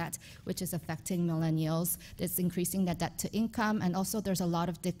student debt, which is affecting millennials. It's increasing the debt to income, and also there's a lot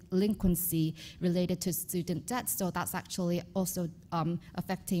of delinquency related to student debt, so that's actually also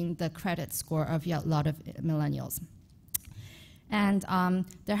affecting the credit score of a lot of millennials. And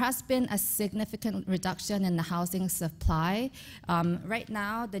there has been a significant reduction in the housing supply. Right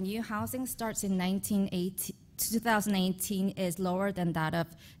now, the new housing starts in 2018 is lower than that of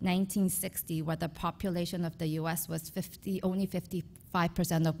 1960, where the population of the US was only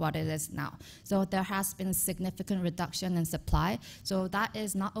 55% of what it is now. So there has been a significant reduction in supply. So that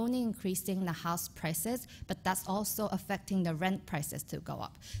is not only increasing the house prices, but that's also affecting the rent prices to go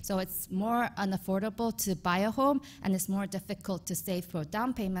up. So it's more unaffordable to buy a home, and it's more difficult to save for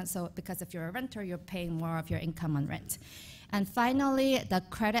down payment. So because if you're a renter, you're paying more of your income on rent. And finally, the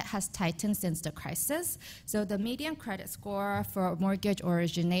credit has tightened since the crisis. So the median credit score for mortgage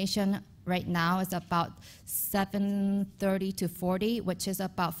origination right now is about 730 to 40, which is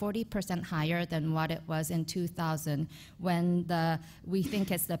about 40% higher than what it was in 2000, when we think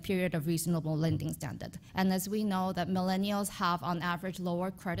it's the period of reasonable lending standard. And as we know, that millennials have on average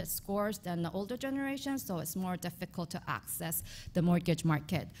lower credit scores than the older generation, so it's more difficult to access the mortgage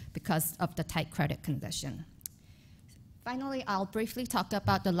market because of the tight credit condition. Finally, I'll briefly talk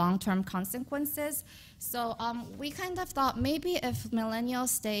about the long-term consequences. So we kind of thought maybe if millennials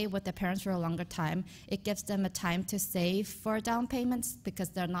stay with their parents for a longer time, it gives them a time to save for down payments because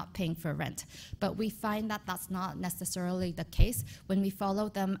they're not paying for rent. But we find that that's not necessarily the case. When we follow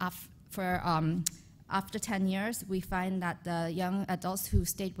them after 10 years, we find that the young adults who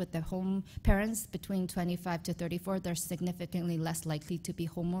stayed with their home parents between 25 to 34, they're significantly less likely to be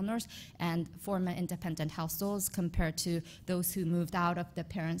homeowners and form an independent households compared to those who moved out of the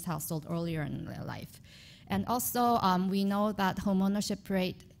parents' household earlier in their life. And also, we know that homeownership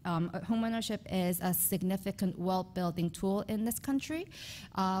is a significant wealth-building tool in this country.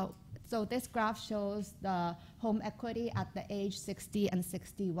 So this graph shows the home equity at the age 60 and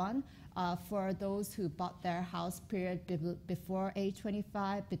 61 for those who bought their house period before age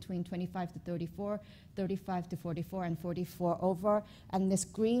 25, between 25 to 34, 35 to 44, and 44 over. And this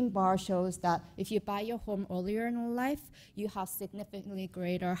green bar shows that if you buy your home earlier in life, you have significantly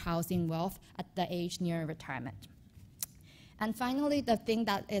greater housing wealth at the age near retirement. And finally, the thing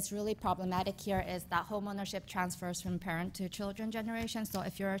that is really problematic here is that homeownership transfers from parent to children generation. So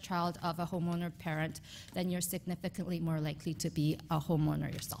if you're a child of a homeowner parent, then you're significantly more likely to be a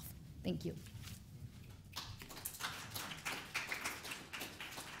homeowner yourself. Thank you.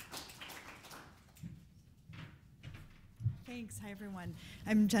 Thanks. Hi, everyone.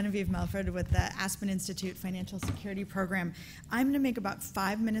 I'm Genevieve Melford with the Aspen Institute Financial Security Program. I'm going to make about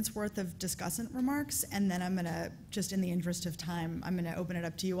 5 minutes worth of discussant remarks, and then I'm going to, just in the interest of time, I'm going to open it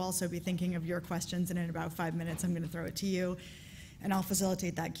up to you all, so be thinking of your questions, and in about 5 minutes, I'm going to throw it to you, and I'll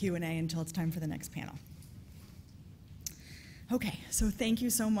facilitate that Q&A until it's time for the next panel. Okay, so thank you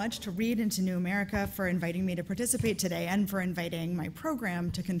so much to Reed and to New America for inviting me to participate today and for inviting my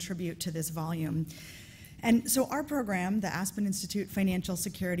program to contribute to this volume. And so our program, the Aspen Institute Financial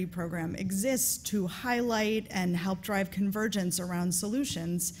Security Program, exists to highlight and help drive convergence around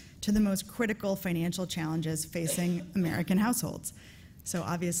solutions to the most critical financial challenges facing American households. So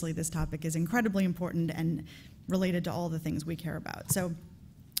obviously this topic is incredibly important and related to all the things we care about. So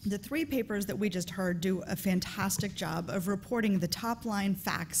the 3 papers that we just heard do a fantastic job of reporting the top line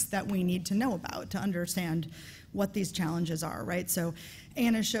facts that we need to know about to understand what these challenges are, right? So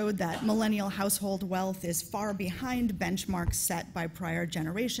Anna showed that millennial household wealth is far behind benchmarks set by prior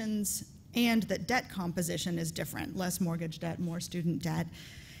generations, and that debt composition is different, less mortgage debt, more student debt.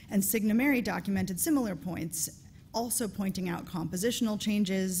 And Signa Mary documented similar points, also pointing out compositional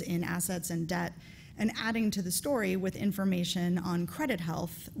changes in assets and debt, and adding to the story with information on credit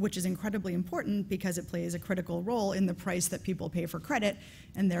health, which is incredibly important because it plays a critical role in the price that people pay for credit,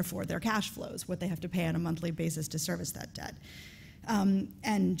 and therefore their cash flows, what they have to pay on a monthly basis to service that debt.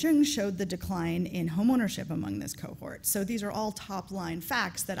 And Jung showed the decline in homeownership among this cohort. So these are all top-line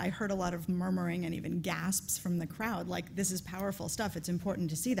facts that I heard a lot of murmuring and even gasps from the crowd, like, this is powerful stuff, it's important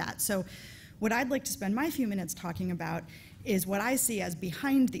to see that. So what I'd like to spend my few minutes talking about is what I see as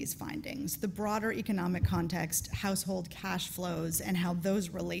behind these findings, the broader economic context, household cash flows, and how those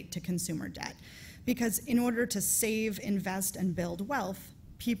relate to consumer debt. Because in order to save, invest, and build wealth,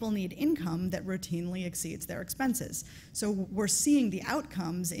 people need income that routinely exceeds their expenses. So we're seeing the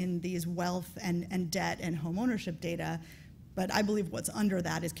outcomes in these wealth and debt and home ownership data, but I believe what's under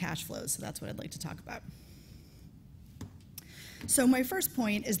that is cash flows, so that's what I'd like to talk about. So my first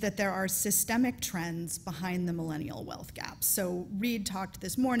point is that there are systemic trends behind the millennial wealth gap. So Reed talked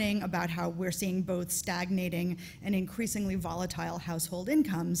this morning about how we're seeing both stagnating and increasingly volatile household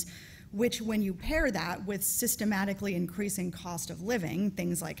incomes, which when you pair that with systematically increasing cost of living,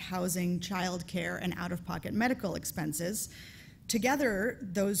 things like housing, childcare, and out-of-pocket medical expenses, together,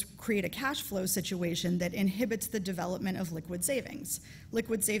 those create a cash flow situation that inhibits the development of liquid savings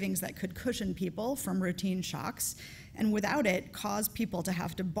that could cushion people from routine shocks, and without it, cause people to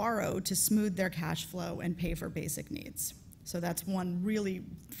have to borrow to smooth their cash flow and pay for basic needs. So that's one really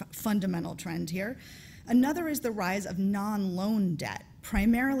fundamental trend here. Another is the rise of non-loan debt,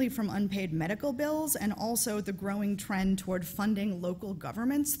 primarily from unpaid medical bills, and also the growing trend toward funding local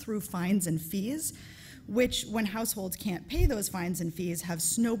governments through fines and fees, which, when households can't pay those fines and fees, have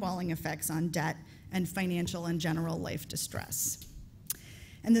snowballing effects on debt and financial and general life distress.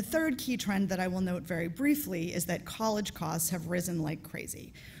 And the third key trend that I will note very briefly is that college costs have risen like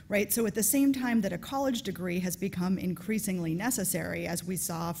crazy, right? So at the same time that a college degree has become increasingly necessary, as we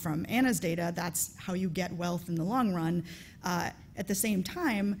saw from Anna's data, that's how you get wealth in the long run. At the same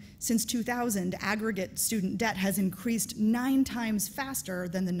time, since 2000, aggregate student debt has increased 9 times faster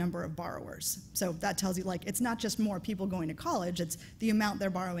than the number of borrowers. So that tells you, like, it's not just more people going to college, it's the amount they're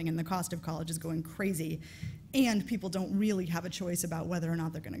borrowing and the cost of college is going crazy. And people don't really have a choice about whether or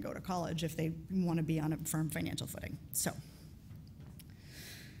not they're going to go to college if they want to be on a firm financial footing. So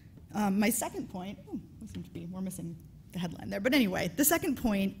my second point, we're missing the headline there. But anyway, the second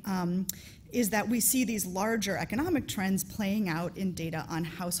point is that we see these larger economic trends playing out in data on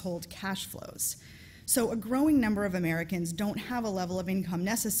household cash flows. So a growing number of Americans don't have a level of income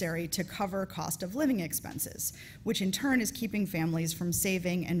necessary to cover cost of living expenses, which in turn is keeping families from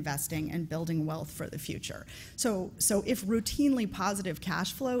saving, investing, and building wealth for the future. So if routinely positive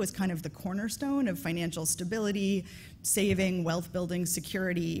cash flow is kind of the cornerstone of financial stability, saving, wealth building,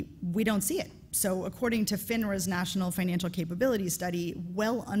 security, we don't see it. So according to FINRA's National Financial Capability Study,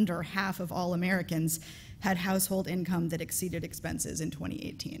 well under half of all Americans had household income that exceeded expenses in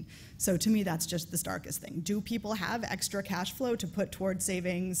 2018. So to me, that's just the starkest thing. Do people have extra cash flow to put toward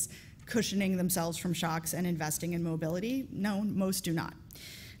savings, cushioning themselves from shocks, and investing in mobility? No, most do not.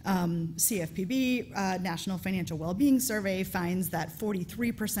 CFPB, National Financial Wellbeing Survey, finds that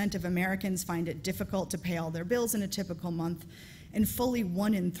 43% of Americans find it difficult to pay all their bills in a typical month, and fully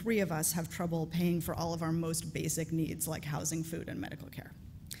 1 in 3 of us have trouble paying for all of our most basic needs like housing, food, and medical care.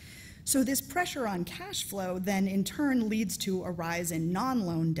 So this pressure on cash flow then in turn leads to a rise in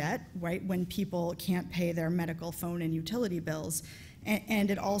non-loan debt, right, when people can't pay their medical, phone, and utility bills, and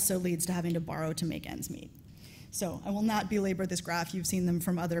it also leads to having to borrow to make ends meet. So I will not belabor this graph, you've seen them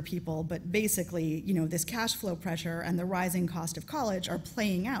from other people, but basically, this cash flow pressure and the rising cost of college are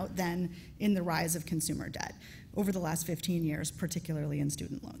playing out then in the rise of consumer debt over the last 15 years, particularly in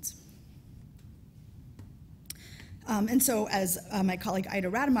student loans. And so as my colleague Ida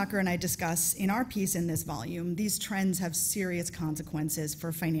Rademacher and I discuss in our piece in this volume, these trends have serious consequences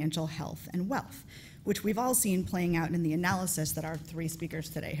for financial health and wealth, which we've all seen playing out in the analysis that our 3 speakers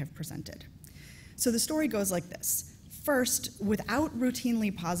today have presented. So the story goes like this. First, without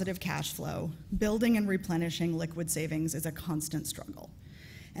routinely positive cash flow, building and replenishing liquid savings is a constant struggle.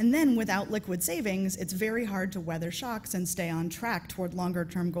 And then without liquid savings, it's very hard to weather shocks and stay on track toward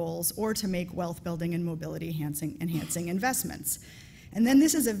longer-term goals or to make wealth-building and mobility-enhancing investments. And then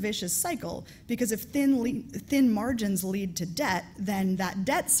this is a vicious cycle, because if thin margins lead to debt, then that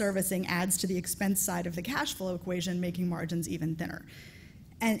debt servicing adds to the expense side of the cash flow equation, making margins even thinner.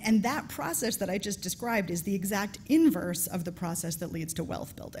 And that process that I just described is the exact inverse of the process that leads to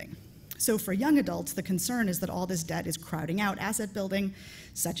wealth building. So for young adults, the concern is that all this debt is crowding out asset building,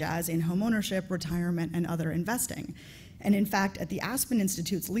 such as in home ownership, retirement, and other investing. And in fact, at the Aspen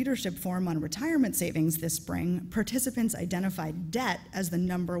Institute's Leadership Forum on Retirement Savings this spring, participants identified debt as the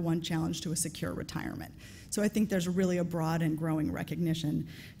 #1 challenge to a secure retirement. So I think there's really a broad and growing recognition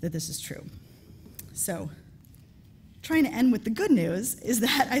that this is true. So trying to end with the good news is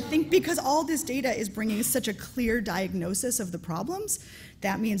that I think because all this data is bringing such a clear diagnosis of the problems,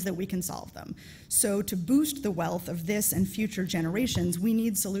 that means that we can solve them. So to boost the wealth of this and future generations, we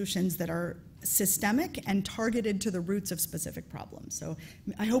need solutions that are systemic and targeted to the roots of specific problems. So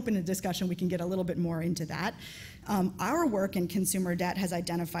I hope in a discussion we can get a little bit more into that. Our work in consumer debt has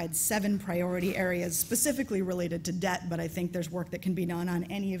identified 7 priority areas specifically related to debt, but I think there's work that can be done on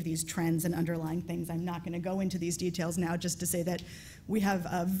any of these trends and underlying things. I'm not going to go into these details now, just to say that we have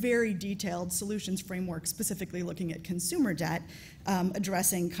a very detailed solutions framework specifically looking at consumer debt,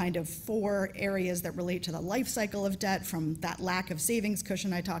 addressing kind of 4 areas that relate to the life cycle of debt, from that lack of savings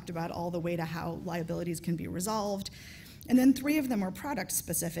cushion I talked about all the way to how liabilities can be resolved. And then 3 of them are product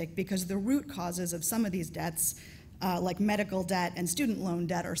specific, because the root causes of some of these debts, like medical debt and student loan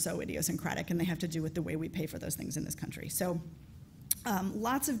debt, are so idiosyncratic, and they have to do with the way we pay for those things in this country. So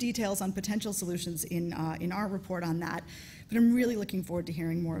lots of details on potential solutions in our report on that, but I'm really looking forward to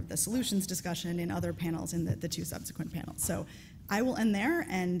hearing more of the solutions discussion in other panels in the 2 subsequent panels. So I will end there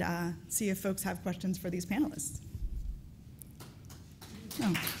and see if folks have questions for these panelists. Oh,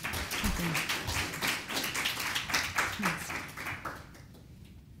 okay.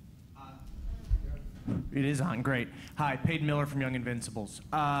 It is on, great. Hi, Peyton Miller from Young Invincibles.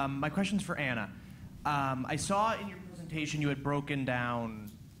 My question's for Anna. I saw in your presentation you had broken down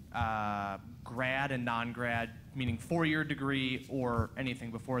grad and non-grad, meaning 4-year degree or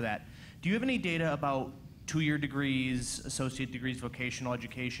anything before that. Do you have any data about 2-year degrees, associate degrees, vocational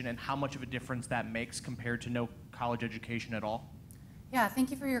education, and how much of a difference that makes compared to no college education at all? Yeah,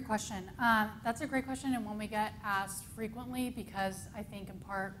 thank you for your question. That's a great question, and one we get asked frequently, because I think in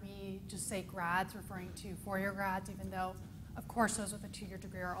part we just say grads, referring to 4-year grads, even though, of course, those with a 2-year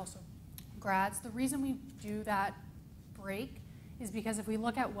degree are also grads. The reason we do that break is because if we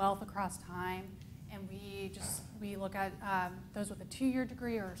look at wealth across time and we look at those with a 2-year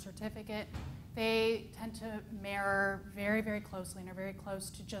degree or a certificate, they tend to mirror very, very closely and are very close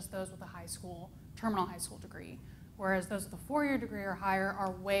to just those with a high school, terminal high school degree. Whereas those with a 4-year degree or higher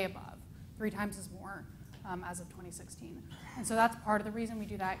are way above, 3 times as more as of 2016. And so that's part of the reason we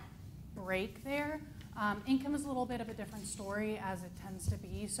do that break there. Income is a little bit of a different story, as it tends to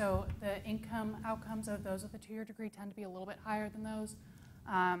be. So the income outcomes of those with a 2-year degree tend to be a little bit higher than those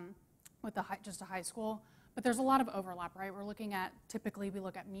with just a high school. But there's a lot of overlap, right? We're looking at, typically we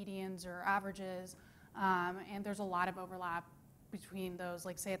look at medians or averages, and there's a lot of overlap between those,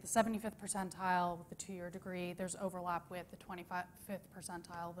 like say at the 75th percentile with the 2-year degree, there's overlap with the 25th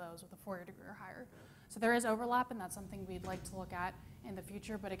percentile, those with a 4-year degree or higher. So there is overlap, and that's something we'd like to look at in the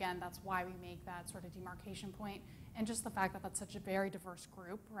future, but again, that's why we make that sort of demarcation point, and just the fact that that's such a very diverse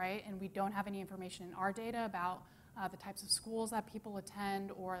group, right? And we don't have any information in our data about the types of schools that people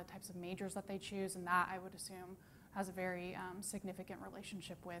attend or the types of majors that they choose, and that I would assume has a very significant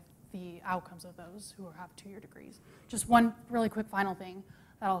relationship with the outcomes of those who have 2-year degrees. Just one really quick final thing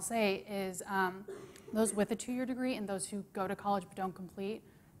that I'll say is those with a 2-year degree and those who go to college but don't complete,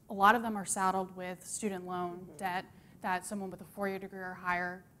 a lot of them are saddled with student loan debt that someone with a 4-year degree or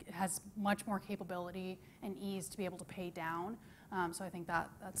higher has much more capability and ease to be able to pay down. So I think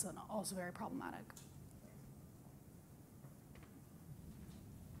that's also very problematic.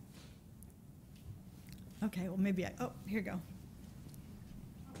 Okay, well maybe oh, here you go.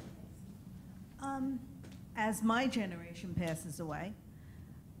 As my generation passes away,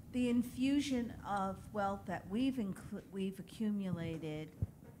 the infusion of wealth that we've accumulated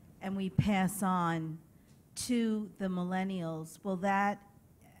and we pass on to the millennials,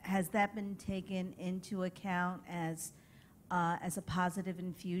 has that been taken into account as a positive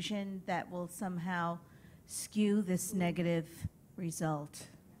infusion that will somehow skew this negative result?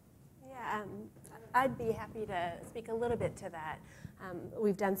 Yeah, I'd be happy to speak a little bit to that.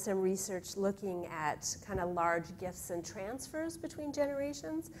 We've done some research looking at kind of large gifts and transfers between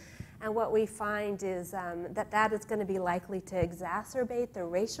generations, and what we find is that is going to be likely to exacerbate the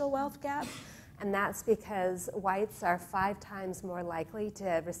racial wealth gap, and that's because whites are 5 times more likely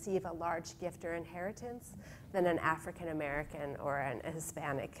to receive a large gift or inheritance than an African American or a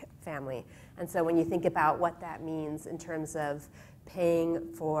Hispanic family. And so when you think about what that means in terms of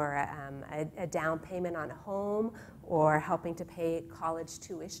paying for a down payment on a home or helping to pay college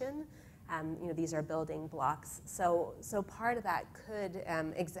tuition, these are building blocks. So part of that could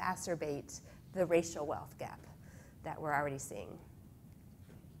exacerbate the racial wealth gap that we're already seeing.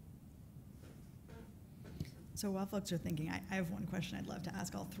 So while folks are thinking, I have one question I'd love to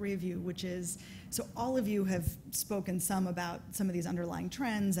ask all 3 of you, which is, so all of you have spoken some about some of these underlying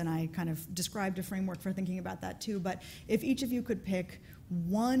trends, and I kind of described a framework for thinking about that too, but if each of you could pick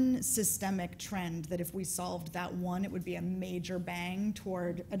one systemic trend that if we solved that one, it would be a major bang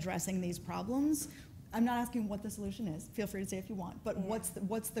toward addressing these problems. I'm not asking what the solution is. Feel free to say if you want, but yeah.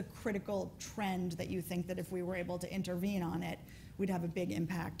 what's the critical trend that you think that if we were able to intervene on it, we'd have a big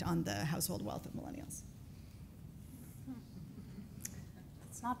impact on the household wealth of millennials?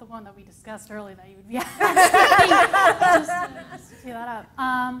 It's not the one that we discussed earlier that you would be asking. just to clear that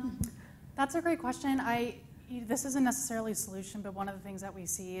up. That's a great question. This isn't necessarily a solution, but one of the things that we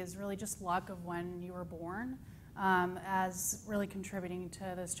see is really just luck of when you were born as really contributing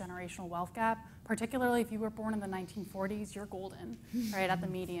to this generational wealth gap. Particularly if you were born in the 1940s, you're golden, right, at the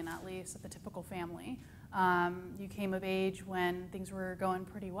median at least, at the typical family. You came of age when things were going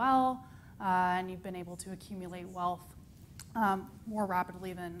pretty well, and you've been able to accumulate wealth more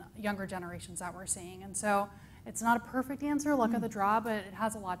rapidly than younger generations that we're seeing. And so it's not a perfect answer, luck of the draw, but it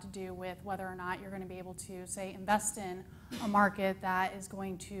has a lot to do with whether or not you're going to be able to, say, invest in a market that is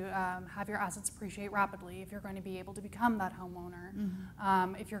going to have your assets appreciate rapidly, if you're going to be able to become that homeowner,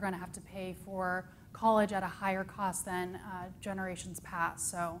 if you're going to have to pay for college at a higher cost than generations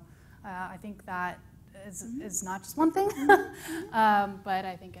past. So I think that is not just one thing, but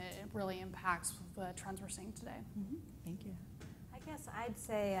I think it really impacts the trends we're seeing today. Thank you. I guess I'd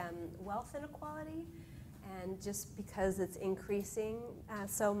say wealth inequality, and just because it's increasing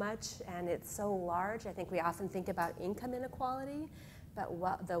so much and it's so large, I think we often think about income inequality, but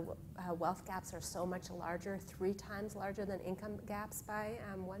the wealth gaps are so much larger, 3 times larger than income gaps by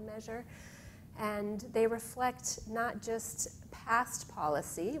one measure. And they reflect not just past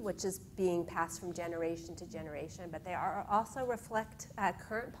policy, which is being passed from generation to generation, but they also reflect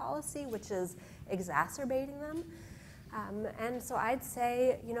current policy, which is exacerbating them. And so I'd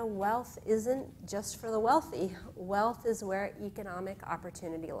say, wealth isn't just for the wealthy. Wealth is where economic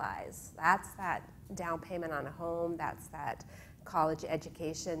opportunity lies. That's that down payment on a home. That's that college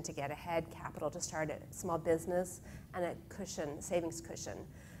education to get ahead, capital to start a small business, and a cushion, savings cushion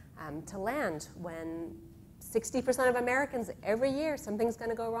to land when 60% of Americans every year, something's going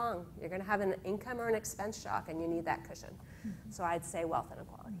to go wrong. You're going to have an income or an expense shock, and you need that cushion. So I'd say wealth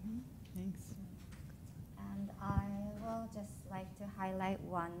inequality. Thanks. And I will just like to highlight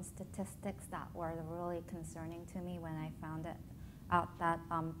one statistics that were really concerning to me when I found it out that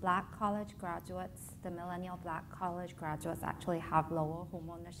black college graduates, the millennial black college graduates actually have lower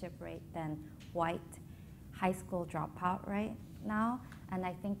homeownership rate than white high school dropout rate. now. And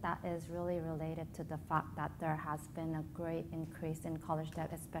I think that is really related to the fact that there has been a great increase in college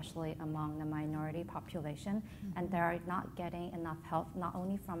debt, especially among the minority population. And they're not getting enough help, not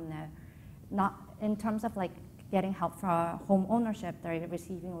only from not in terms of like getting help for home ownership, they're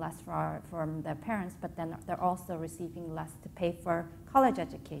receiving less from their parents, but then they're also receiving less to pay for college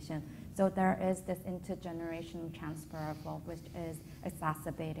education. So there is this intergenerational transfer of wealth, which is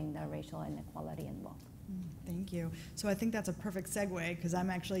exacerbating the racial inequality in wealth. Thank you. So I think that's a perfect segue, because I'm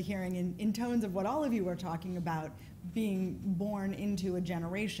actually hearing in tones of what all of you were talking about, being born into a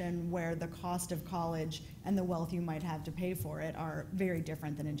generation where the cost of college and the wealth you might have to pay for it are very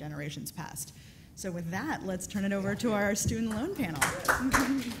different than in generations past. So with that, let's turn it over to our student loan panel.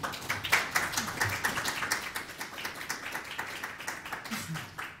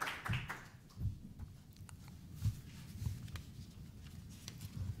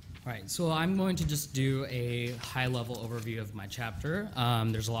 All right, so I'm going to just do a high-level overview of my chapter.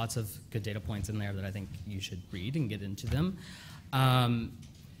 There's lots of good data points in there that I think you should read and get into them.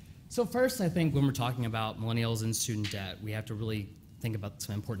 So first, I think when we're talking about millennials and student debt, we have to really think about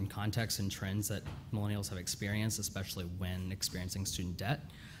some important contexts and trends that millennials have experienced, especially when experiencing student debt.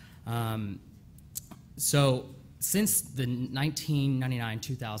 So since the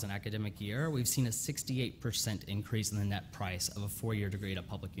 1999-2000 academic year, we've seen a 68% increase in the net price of a four-year degree at a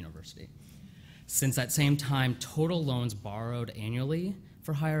public university. Since that same time, total loans borrowed annually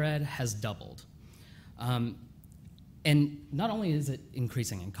for higher ed has doubled. And not only is it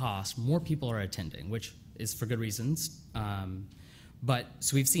increasing in cost, more people are attending, which is for good reasons.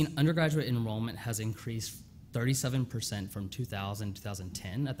 So we've seen undergraduate enrollment has increased 37% from 2000 to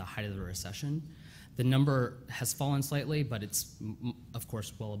 2010 at the height of the recession. The number has fallen slightly, but it's, of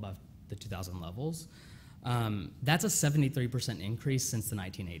course, well above the 2000 levels. That's a 73% increase since the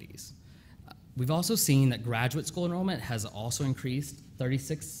 1980s. We've also seen that graduate school enrollment has also increased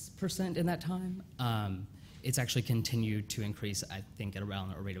 36% in that time. It's actually continued to increase, I think, at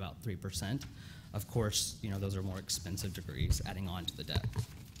around a rate of about 3%. Of course, those are more expensive degrees adding on to the debt.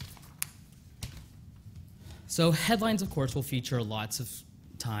 So headlines, of course, will feature lots of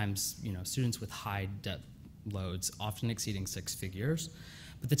times, students with high debt loads, often exceeding 6 figures,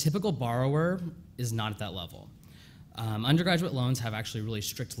 but the typical borrower is not at that level. Undergraduate loans have actually really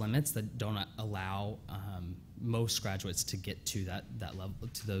strict limits that don't allow most graduates to get to that level,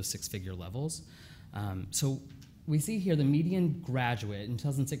 to those 6-figure levels. So we see here the median graduate in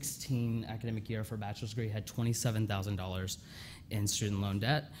 2016 academic year for a bachelor's degree had $27,000 in student loan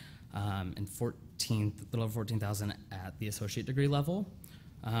debt, and a little over $14,000 at the associate degree level.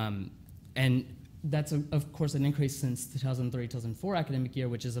 And that's, of course, an increase since the 2003-2004 academic year,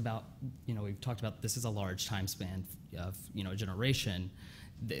 which is about, we've talked about this is a large time span of, a generation.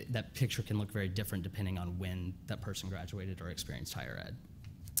 That picture can look very different depending on when that person graduated or experienced higher ed.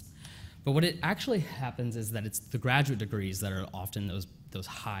 But what it actually happens is that it's the graduate degrees that are often those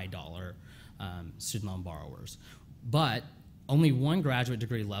high dollar student loan borrowers. But only one graduate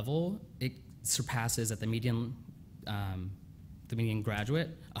degree level, it surpasses at the median graduate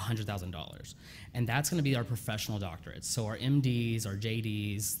 $100,000. And that's gonna be our professional doctorates. So our MDs, our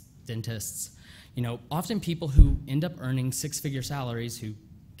JDs, dentists, often people who end up earning 6-figure salaries who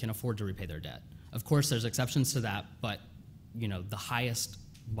can afford to repay their debt. Of course, there's exceptions to that, but the highest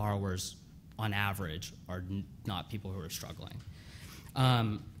borrowers on average are not people who are struggling.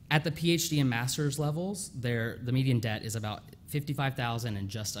 At the PhD and master's levels, the median debt is about $55,000 and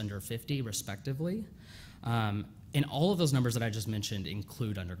just under $50,000 respectively. And all of those numbers that I just mentioned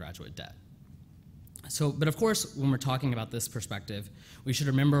include undergraduate debt. But of course, when we're talking about this perspective, we should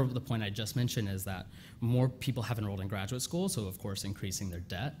remember the point I just mentioned is that more people have enrolled in graduate school, so of course increasing their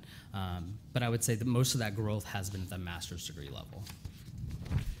debt. But I would say that most of that growth has been at the master's degree level.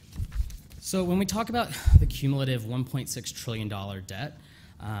 So when we talk about the cumulative $1.6 trillion debt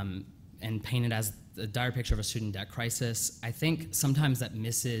and paint it as the dire picture of a student debt crisis, I think sometimes that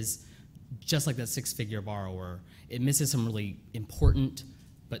misses, just like that 6-figure borrower, it misses some really important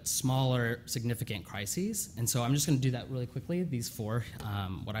but smaller significant crises. And so I'm just gonna do that really quickly, these 4,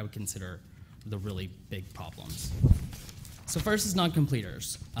 what I would consider the really big problems. So first is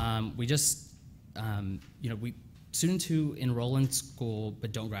non-completers. Students who enroll in school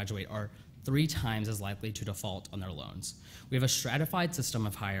but don't graduate are 3 times as likely to default on their loans. We have a stratified system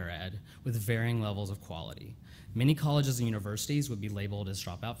of higher ed with varying levels of quality. Many colleges and universities would be labeled as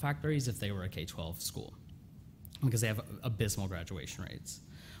dropout factories if they were a K-12 school because they have abysmal graduation rates.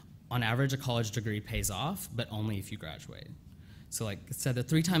 On average, a college degree pays off, but only if you graduate. So like I said, they're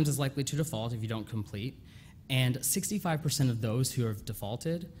 3 times as likely to default if you don't complete, and 65% of those who have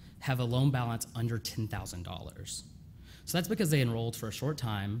defaulted have a loan balance under $10,000. So that's because they enrolled for a short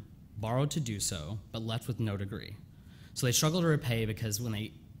time, borrowed to do so, but left with no degree. So they struggle to repay because when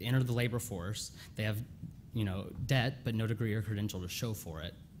they enter the labor force, they have debt, but no degree or credential to show for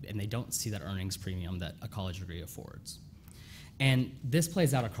it, and they don't see that earnings premium that a college degree affords. And this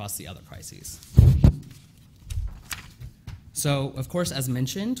plays out across the other crises. So, of course, as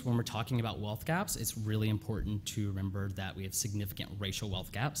mentioned, when we're talking about wealth gaps, it's really important to remember that we have significant racial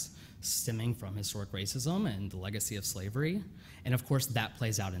wealth gaps stemming from historic racism and the legacy of slavery. And of course, that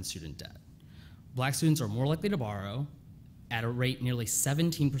plays out in student debt. Black students are more likely to borrow at a rate nearly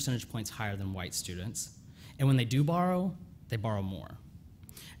 17 percentage points higher than white students. And when they do borrow, they borrow more.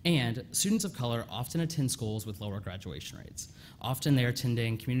 And students of color often attend schools with lower graduation rates. Often they're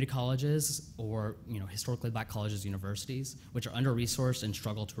attending community colleges or historically black colleges, universities, which are under-resourced and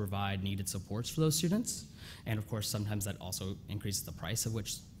struggle to provide needed supports for those students. And of course, sometimes that also increases the price of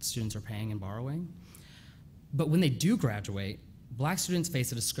which students are paying and borrowing. But when they do graduate, black students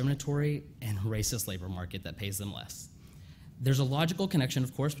face a discriminatory and racist labor market that pays them less. There's a logical connection,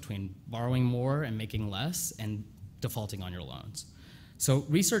 of course, between borrowing more and making less and defaulting on your loans. So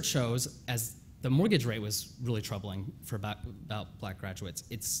research shows, as the mortgage rate was really troubling for about black graduates,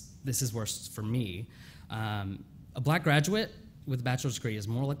 this is worse for me. A black graduate with a bachelor's degree is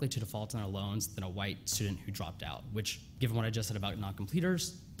more likely to default on their loans than a white student who dropped out, which, given what I just said about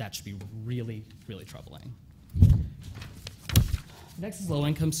non-completers, that should be really, really troubling. Next is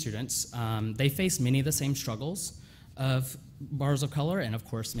low-income students. They face many of the same struggles of borrowers of color, and of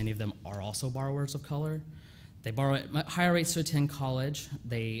course, many of them are also borrowers of color. They borrow at higher rates to attend college.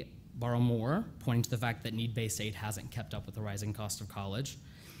 They borrow more, pointing to the fact that need-based aid hasn't kept up with the rising cost of college.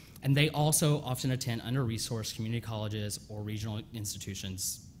 And they also often attend under-resourced community colleges or regional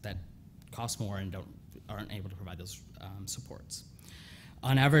institutions that cost more and aren't able to provide those supports.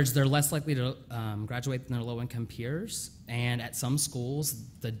 On average, they're less likely to graduate than their low-income peers, and at some schools,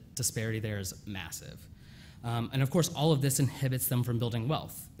 the disparity there is massive. And of course, all of this inhibits them from building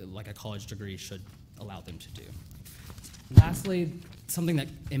wealth, like a college degree should allow them to do. Lastly, something that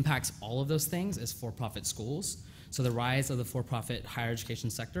impacts all of those things is for-profit schools. So the rise of the for-profit higher education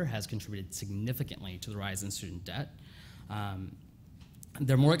sector has contributed significantly to the rise in student debt.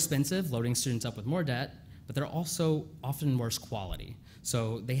 They're more expensive, loading students up with more debt, but they're also often worse quality.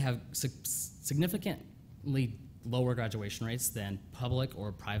 So they have significantly lower graduation rates than public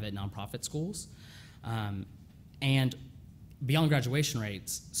or private nonprofit schools. And beyond graduation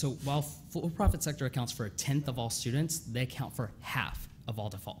rates, so while for-profit sector accounts for 1/10 of all students, they account for half of all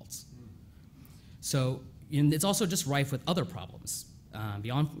defaults. So it's also just rife with other problems.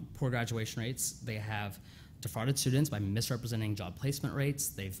 Beyond poor graduation rates, they have defrauded students by misrepresenting job placement rates.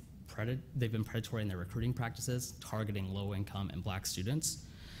 They've been predatory in their recruiting practices, targeting low-income and black students,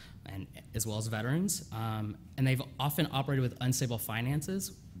 and as well as veterans. And they've often operated with unstable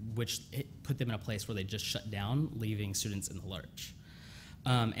finances, which put them in a place where they just shut down, leaving students in the lurch.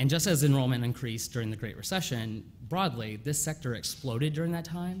 And just as enrollment increased during the Great Recession, broadly, this sector exploded during that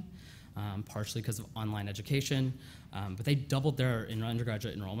time, partially because of online education, but they doubled their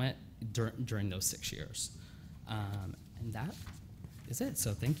undergraduate enrollment during those 6 years. And that is it.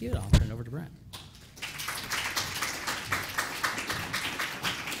 So thank you, and I'll turn it over to Brent.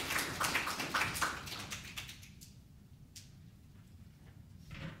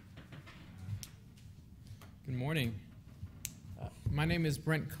 Good morning. My name is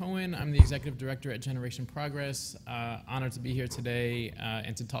Brent Cohen. I'm the Executive Director at Generation Progress. Honored to be here today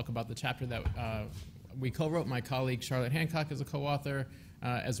and to talk about the chapter that we co-wrote. My colleague Charlotte Hancock is a co-author,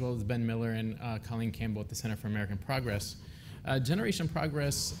 as well as Ben Miller and Colleen Campbell at the Center for American Progress. Generation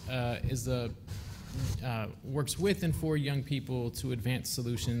Progress works with and for young people to advance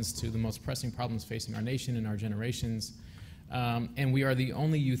solutions to the most pressing problems facing our nation and our generations. And we are the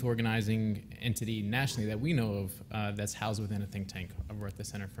only youth organizing entity nationally that we know of that's housed within a think tank over at the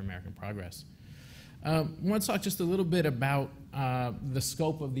Center for American Progress. I want to talk just a little bit about the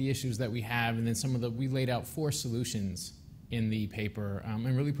scope of the issues that we have, and then we laid out 4 solutions in the paper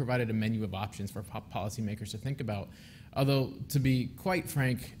and really provided a menu of options for policymakers to think about. Although, to be quite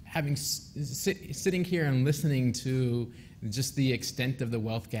frank, sitting here and listening to just the extent of the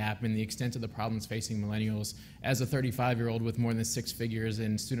wealth gap and the extent of the problems facing millennials, as a 35-year-old with more than 6 figures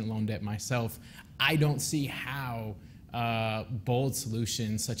in student loan debt myself, I don't see how bold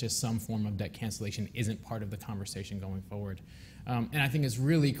solutions such as some form of debt cancellation isn't part of the conversation going forward. And I think it's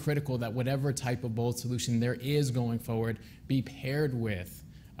really critical that whatever type of bold solution there is going forward be paired with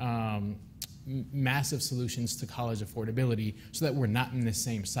massive solutions to college affordability so that we're not in the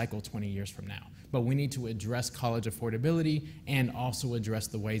same cycle 20 years from now. But we need to address college affordability and also address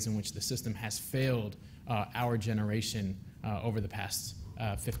the ways in which the system has failed our generation over the past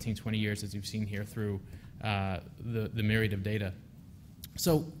 15, 20 years, as you've seen here through the myriad of data.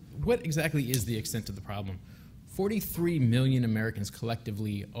 So what exactly is the extent of the problem? 43 million Americans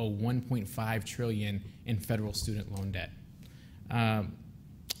collectively owe $1.5 trillion in federal student loan debt.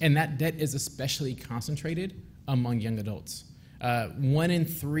 And that debt is especially concentrated among young adults. 1 in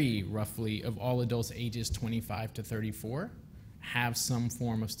 3, roughly, of all adults ages 25 to 34 have some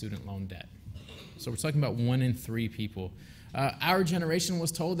form of student loan debt. So we're talking about 1 in 3 people. Our generation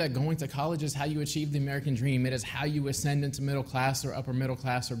was told that going to college is how you achieve the American dream. It is how you ascend into middle class or upper middle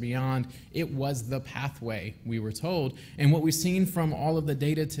class or beyond. It was the pathway, we were told. And what we've seen from all of the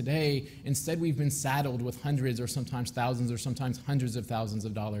data today, instead we've been saddled with hundreds or sometimes thousands or sometimes hundreds of thousands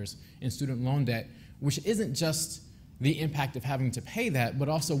of dollars in student loan debt, which isn't just the impact of having to pay that, but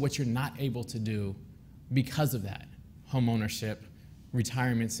also what you're not able to do because of that. Home ownership,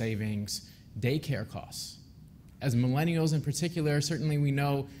 retirement savings, daycare costs. As millennials in particular, certainly we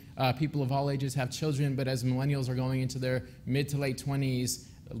know people of all ages have children, but as millennials are going into their mid to late 20s,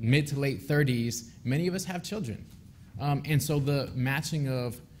 mid to late 30s, many of us have children. And so the matching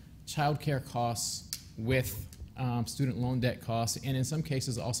of childcare costs with student loan debt costs, and in some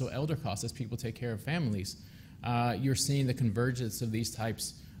cases also elder costs as people take care of families, you're seeing the convergence of these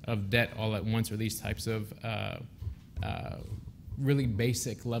types of debt all at once, or these types of really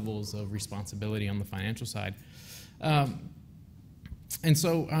basic levels of responsibility on the financial side. And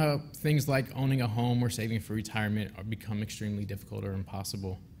so things like owning a home or saving for retirement become extremely difficult or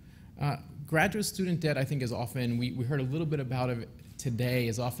impossible. Graduate student debt, I think, is often, we heard a little bit about it today,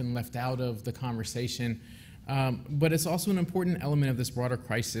 is often left out of the conversation. But it's also an important element of this broader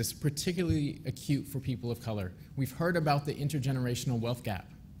crisis, particularly acute for people of color. We've heard about the intergenerational wealth gap.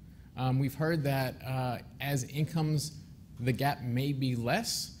 We've heard that as incomes, the gap may be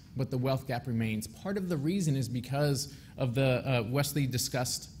less, but the wealth gap remains. Part of the reason is because of the, Wesley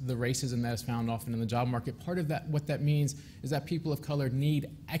discussed the racism that is found often in the job market. Part of that, what that means is that people of color need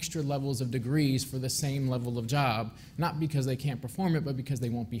extra levels of degrees for the same level of job, not because they can't perform it, but because they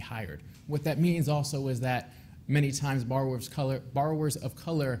won't be hired. What that means also is that many times borrowers of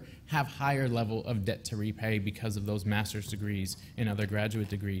color have higher level of debt to repay because of those master's degrees and other graduate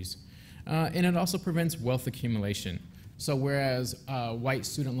degrees. And it also prevents wealth accumulation. So whereas white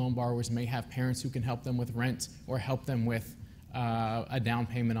student loan borrowers may have parents who can help them with rent or help them with a down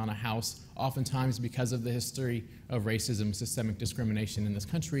payment on a house, oftentimes because of the history of racism, systemic discrimination in this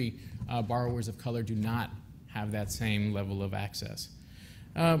country, borrowers of color do not have that same level of access.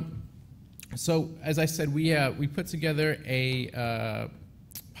 So as I said, we put together a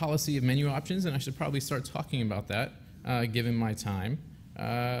policy of menu options, and I should probably start talking about that given my time.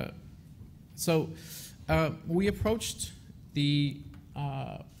 We approached the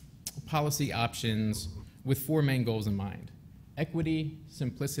policy options with 4 main goals in mind: equity,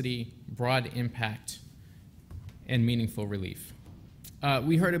 simplicity, broad impact, and meaningful relief.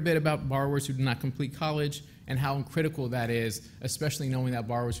 We heard a bit about borrowers who do not complete college and how critical that is, especially knowing that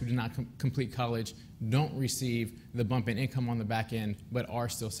borrowers who do not complete college don't receive the bump in income on the back end, but are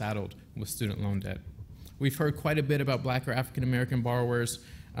still saddled with student loan debt. We've heard quite a bit about Black or African American borrowers,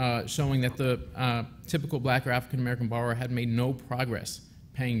 showing that the typical Black or African American borrower had made no progress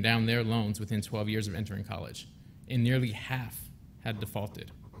paying down their loans within 12 years of entering college, and nearly half had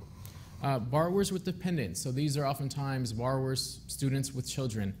defaulted. Borrowers with dependents, so these are oftentimes borrowers, students with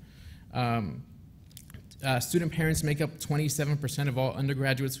children. Student parents make up 27% of all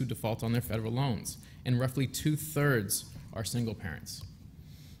undergraduates who default on their federal loans, and roughly 2/3 are single parents.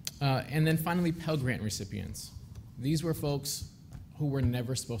 And then finally, Pell Grant recipients. These were folks who were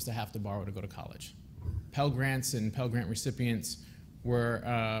never supposed to have to borrow to go to college. Pell Grants and Pell Grant recipients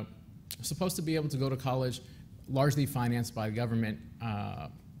were supposed to be able to go to college largely financed by the government,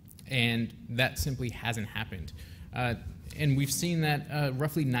 and that simply hasn't happened. And we've seen that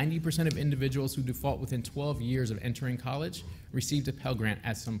roughly 90% of individuals who default within 12 years of entering college received a Pell Grant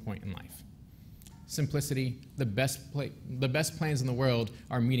at some point in life. Simplicity, the best plans in the world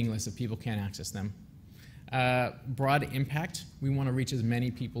are meaningless if people can't access them. Broad impact, we want to reach as many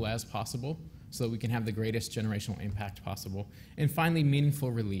people as possible so that we can have the greatest generational impact possible. And finally,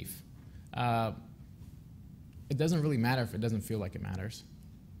 meaningful relief. It doesn't really matter if it doesn't feel like it matters.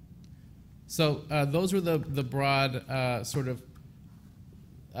 So those were the broad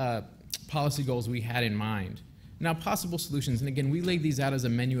policy goals we had in mind. Now, possible solutions, and again, we laid these out as a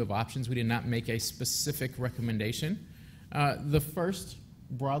menu of options. We did not make a specific recommendation. The first,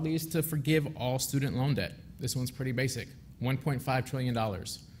 broadly, is to forgive all student loan debt. This one's pretty basic, $1.5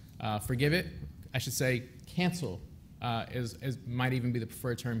 trillion. Forgive it, I should say cancel, might even be the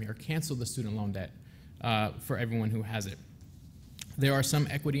preferred term here, cancel the student loan debt. for everyone who has it. There are some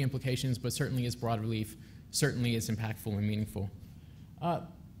equity implications, but certainly its broad relief certainly is impactful and meaningful.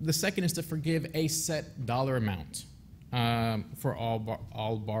 The second is to forgive a set dollar amount for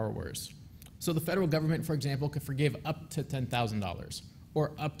all borrowers. So the federal government, for example, could forgive up to $10,000,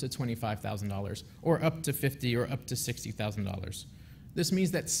 or up to $25,000, or up to $50,000, or up to $60,000. This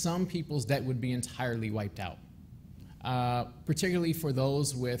means that some people's debt would be entirely wiped out, particularly for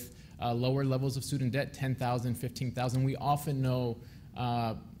those with lower levels of student debt, $10,000, $15,000. We often know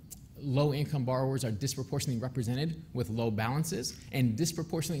low-income borrowers are disproportionately represented with low balances and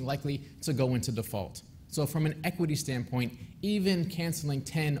disproportionately likely to go into default. So from an equity standpoint, even canceling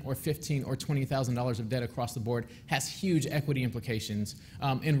 $10,000 or $15,000 or $20,000 of debt across the board has huge equity implications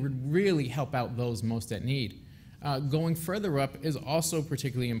and would really help out those most at need. Going further up is also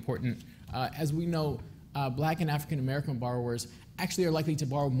particularly important. As we know, Black and African American borrowers actually are likely to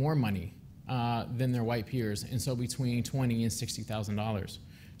borrow more money than their white peers, and so between $20,000 and $60,000.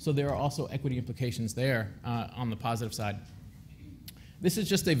 So there are also equity implications there on the positive side. This is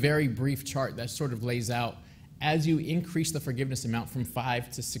just a very brief chart that sort of lays out, as you increase the forgiveness amount from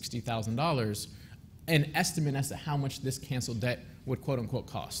 $5,000 to $60,000, an estimate as to how much this canceled debt would quote unquote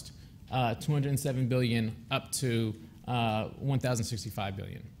cost. $207 billion up to $1,065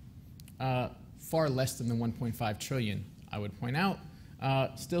 billion. Far less than the $1.5 trillion, I would point out.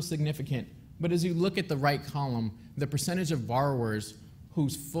 Still significant, but as you look at the right column, the percentage of borrowers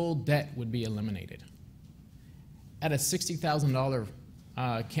whose full debt would be eliminated. At a $60,000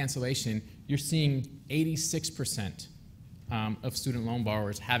 cancellation, you're seeing 86% of student loan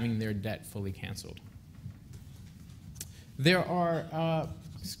borrowers having their debt fully canceled. There are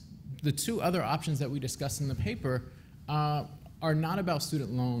the two other options that we discussed in the paper are not about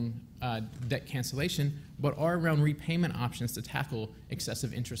student loan debt cancellation, but are around repayment options to tackle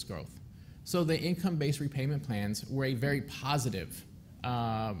excessive interest growth. So the income-based repayment plans were a very positive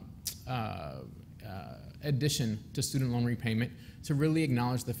addition to student loan repayment to really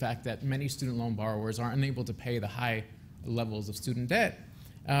acknowledge the fact that many student loan borrowers are unable to pay the high levels of student debt,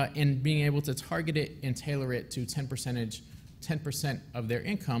 and being able to target it and tailor it to 10% of their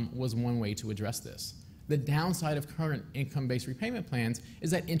income was one way to address this. The downside of current income-based repayment plans is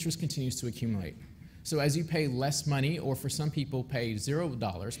that interest continues to accumulate. So as you pay less money, or for some people pay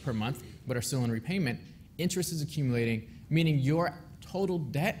 $0 per month but are still in repayment, interest is accumulating, meaning your total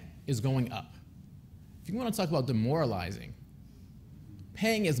debt is going up. If you want to talk about demoralizing,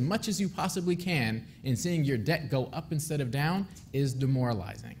 paying as much as you possibly can and seeing your debt go up instead of down is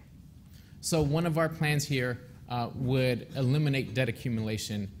demoralizing. So one of our plans here would eliminate debt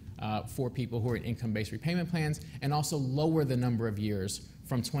accumulation for people who are in income-based repayment plans, and also lower the number of years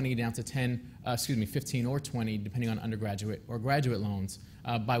from 20 down to 15 or 20, depending on undergraduate or graduate loans,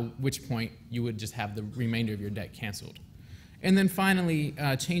 by which point you would just have the remainder of your debt canceled. And then finally,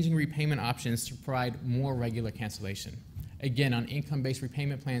 changing repayment options to provide more regular cancellation. Again, on income-based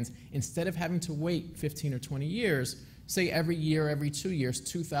repayment plans, instead of having to wait 15 or 20 years, say every year, every 2 years,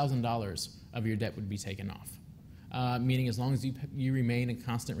 $2,000 of your debt would be taken off. Meaning as long as you remain in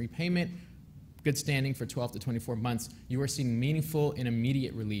constant repayment, good standing for 12 to 24 months, you are seeing meaningful and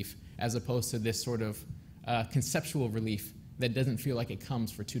immediate relief, as opposed to this sort of conceptual relief that doesn't feel like it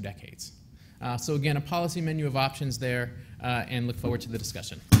comes for 2 decades. So again, a policy menu of options there, and look forward to the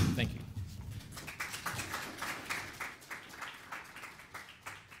discussion. Thank you.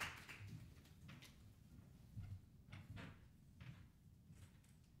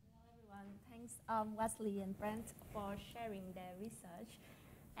 Thanks Wesley and Brent for sharing their research.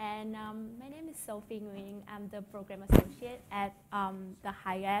 And my name is Sophie Nguyen. I'm the program associate at the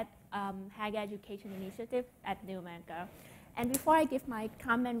Higher Education Initiative at New America. And before I give my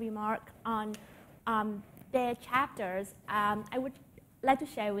comment remark on their chapters, I would like to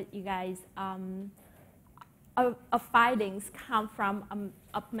share with you guys our findings come from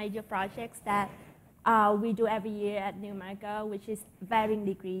major projects that we do every year at New America, which is varying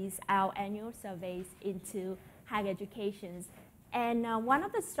degrees, our annual surveys into higher educations. And one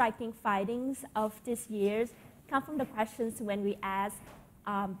of the striking findings of this year's come from the questions when we ask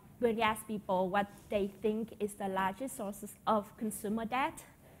people what they think is the largest sources of consumer debt.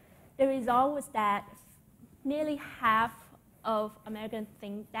 The result was that nearly half of Americans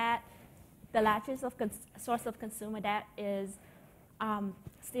think that the largest source of consumer debt is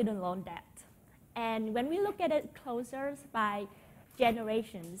student loan debt. And when we look at it closer by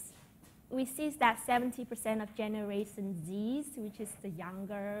generations, we see that 70% of Generation Zs, which is the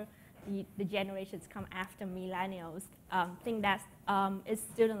younger, the generations come after millennials, think that is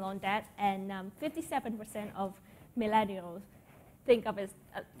student loan debt, and 57% of millennials think of it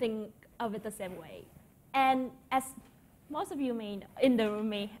the same way. And as most of you in the room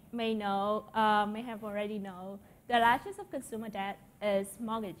may know, may have already know, the largest of consumer debt is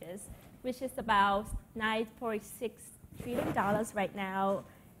mortgages, which is about $9.6 trillion right now.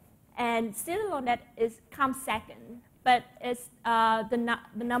 And student loan debt comes second, but it's, the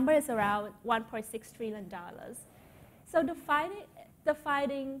number is around $1.6 trillion. So the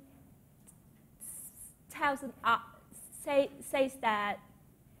fighting says that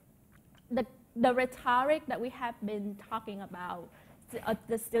the rhetoric that we have been talking about,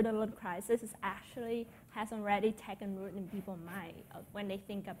 the student loan crisis, has already taken root in people's mind when they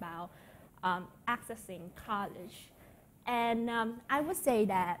think about accessing college. And I would say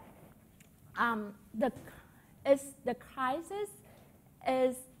that the crisis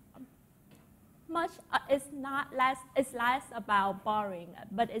is it's less about borrowing,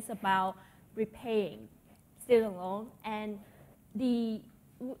 but it's about repaying student loan. And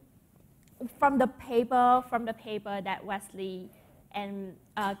from the paper that Wesley and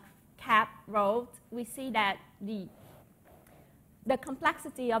Cap wrote, we see that the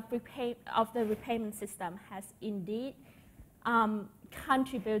complexity of the repayment system has indeed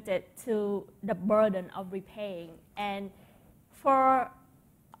contributed to the burden of repaying. And for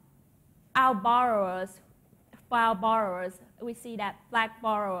our borrowers, we see that Black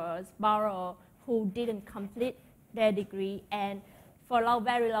borrowers borrow who didn't complete their degree, and for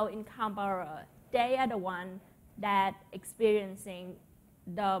very low income borrowers, they are the one that experiencing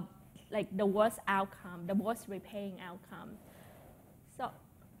the worst outcome, the worst repaying outcome. So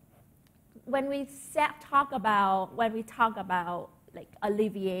when we talk about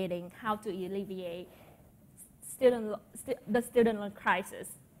alleviating, how to alleviate the student loan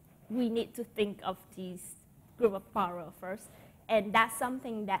crisis, we need to think of these group of borrowers first. And that's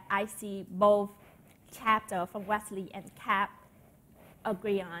something that I see both chapter from Wesley and Cap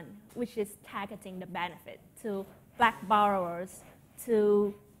agree on, which is targeting the benefit to Black borrowers,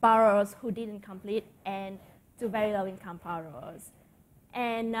 to borrowers who didn't complete, and to very low income borrowers.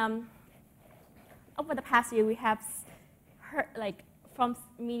 And over the past year, we have heard, from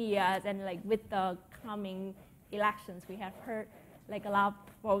media and with the coming elections, we have heard a lot of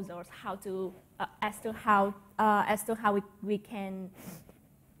proposals as to how we can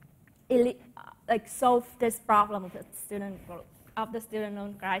solve this problem of the student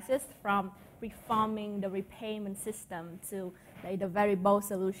loan crisis, from reforming the repayment system to the very bold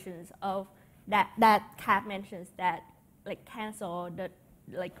solutions of that Cap mentions, that cancel the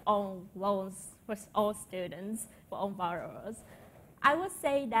all loans for all students, for all borrowers. I would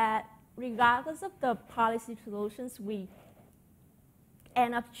say that regardless of the policy solutions we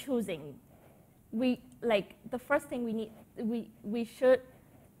end up choosing, the first thing we should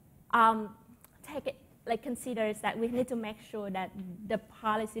consider is that we need to make sure that the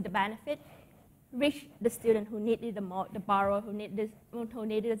policy, the benefit, reach the student who needed the most, the borrower who needed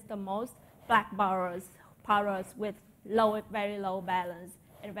it the most, Black borrowers with very low balance,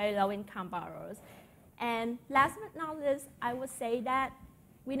 and very low income borrowers. And last but not least, I would say that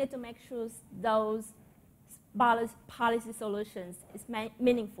we need to make sure those policy solutions is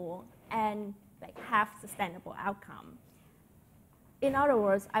meaningful and have sustainable outcome. In other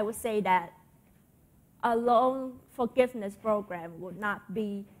words, I would say that a loan forgiveness program would not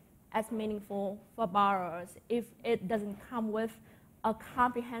be as meaningful for borrowers if it doesn't come with a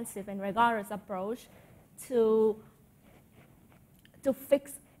comprehensive and rigorous approach to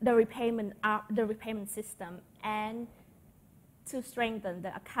fix the repayment system and to strengthen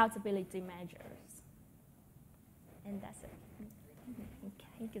the accountability measures. And that's it.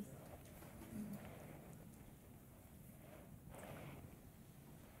 Thank you.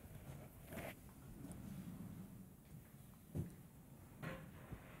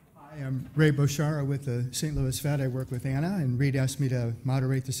 Hi, I'm Ray Boshara with the St. Louis Fed. I work with Anna, and Reed asked me to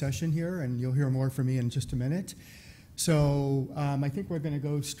moderate the session here, and you'll hear more from me in just a minute. So I think we're going to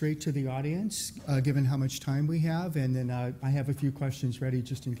go straight to the audience, given how much time we have, and then I have a few questions ready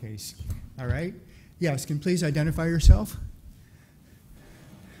just in case. All right? Yes, can you please identify yourself?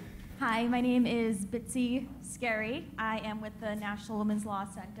 Hi, my name is Bitsy Scary. I am with the National Women's Law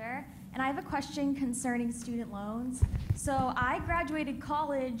Center, and I have a question concerning student loans. So I graduated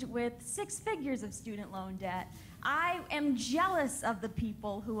college with 6 figures of student loan debt. I am jealous of the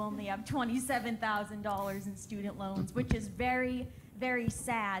people who only have $27,000 in student loans, which is very, very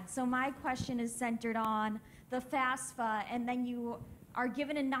sad. So my question is centered on the FAFSA, and then you are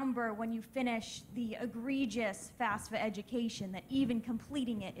given a number when you finish the egregious FAFSA education, that even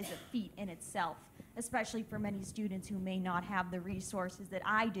completing it is a feat in itself, especially for many students who may not have the resources that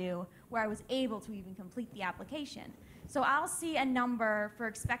I do, where I was able to even complete the application. So I'll see a number for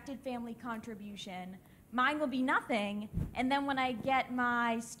expected family contribution mine will be nothing. And then when I get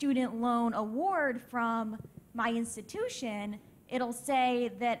my student loan award from my institution, it'll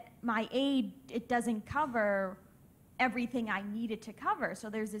say that my aid, it doesn't cover everything I needed to cover. So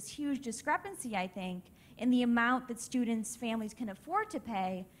there's this huge discrepancy, I think, in the amount that students' families can afford to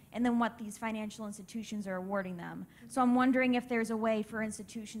pay and then what these financial institutions are awarding them. So I'm wondering if there's a way for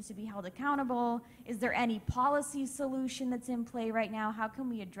institutions to be held accountable. Is there any policy solution that's in play right now? How can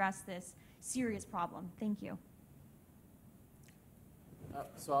we address this serious problem? Thank you.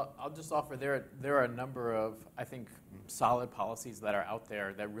 So I'll just offer there are a number of, I think, solid policies that are out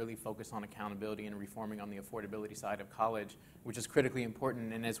there that really focus on accountability and reforming on the affordability side of college, which is critically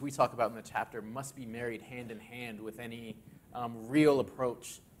important, and as we talk about in the chapter, must be married hand in hand with any real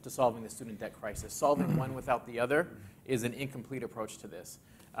approach to solving the student debt crisis. Solving one without the other is an incomplete approach to this,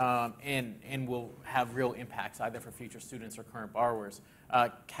 and will have real impacts either for future students or current borrowers.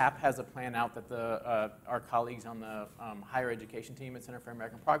 CAP has a plan out that our colleagues on the higher education team at Center for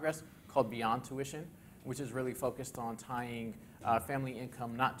American Progress called Beyond Tuition, which is really focused on tying family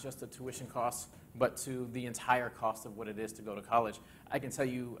income not just to tuition costs, but to the entire cost of what it is to go to college. I can tell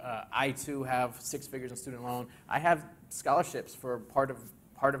you, I too have 6 figures in student loan. I have scholarships for part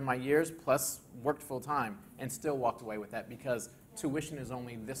of my years, plus worked full time, and still walked away with that because tuition is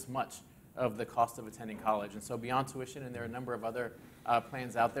only this much of the cost of attending college. And so Beyond Tuition, and there are a number of other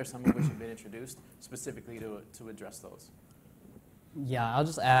plans out there, some of which have been introduced specifically to address those. Yeah, I'll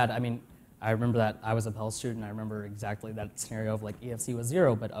just add, I mean, I remember that I was a Pell student. I remember exactly that scenario of like EFC was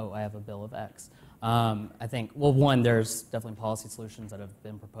 0, but oh, I have a bill of X. I think, well, one, there's definitely policy solutions that have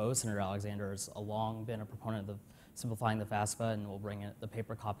been proposed. Senator Alexander has long been a proponent of simplifying the FAFSA, and we'll bring the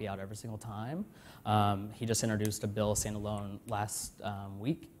paper copy out every single time. He just introduced a bill standalone last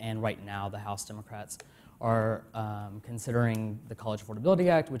week, and right now the House Democrats are considering the College Affordability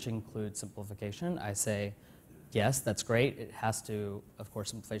Act, which includes simplification. I say, yes, that's great. It has to, of course,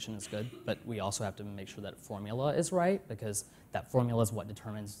 simplification is good, but we also have to make sure that formula is right, because that formula is what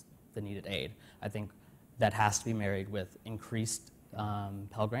determines the needed aid. I think that has to be married with increased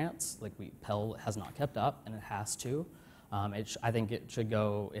Pell grants. Like Pell has not kept up, and it has to. I think it should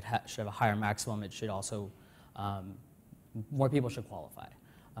go. Should have a higher maximum. It should also more people should qualify,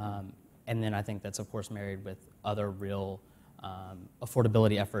 and then I think that's of course married with other real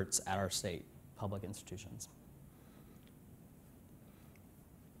affordability efforts at our state public institutions.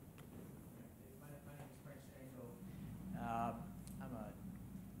 I'm a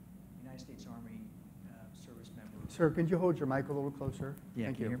United States Army service member. Sir, could you hold your mic a little closer? Yeah,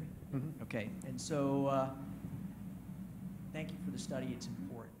 Thank can you hear me? Mm-hmm. Okay, and so thank you for the study. It's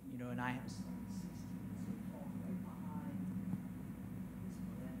important, you know, and I have some 16 so fall right behind this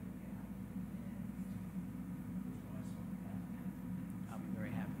millennial gap, and I'll be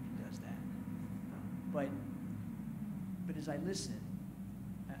very happy if he does that. But as I listen,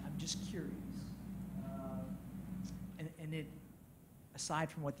 I'm just curious. And it, aside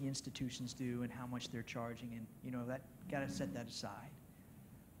from what the institutions do and how much they're charging, and you know, that got to set that aside.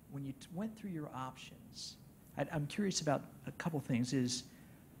 When you went through your options, I'm curious about a couple things.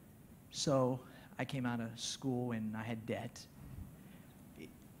 So I came out of school and I had debt.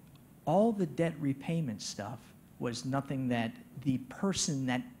 All the debt repayment stuff was nothing that the person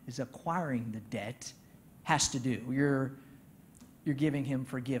that is acquiring the debt has to do. You're giving him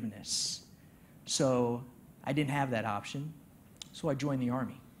forgiveness. So I didn't have that option, so I joined the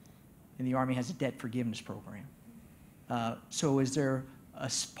Army. And the Army has a debt forgiveness program. So is there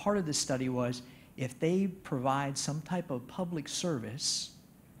a part of the study was if they provide some type of public service,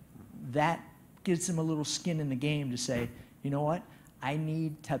 that gives them a little skin in the game to say, you know what, I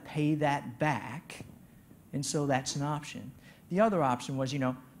need to pay that back, and so that's an option. The other option was, you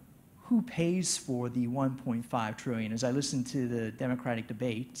know, who pays for the $1.5 trillion? As I listened to the Democratic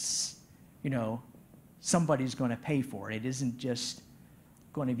debates, you know, somebody's going to pay for it. It isn't just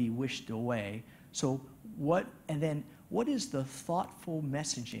going to be wished away. So what is the thoughtful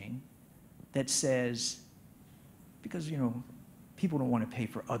messaging that says, because, you know, people don't want to pay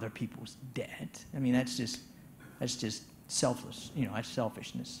for other people's debt. I mean, that's just selfless, you know, that's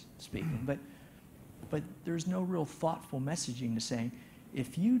selfishness speaking. But there's no real thoughtful messaging to saying,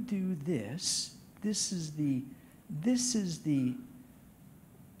 if you do this, this is the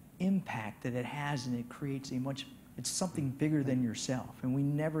impact that it has, and it creates it's something bigger than yourself, and we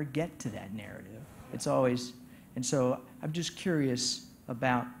never get to that narrative. It's always, and so I'm just curious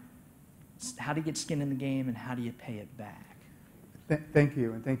about how to get skin in the game and how do you pay it back. Thank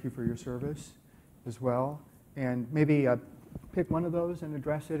you, and thank you for your service as well. And maybe pick one of those and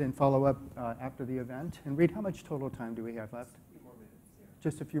address it and follow up after the event. And Reed, how much total time do we have left? A few more minutes. Yeah.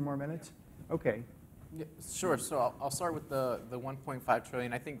 Just a few more minutes? Okay. Yeah, sure. So I'll start with the 1.5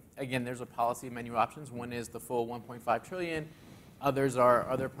 trillion. I think, again, there's a policy menu options. One is the full 1.5 trillion. Others are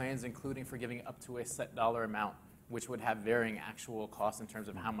other plans, including for giving up to a set dollar amount, which would have varying actual costs in terms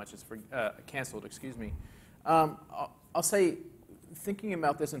of how much is canceled. Excuse me. I'll say, thinking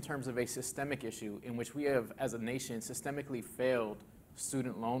about this in terms of a systemic issue in which we have, as a nation, systemically failed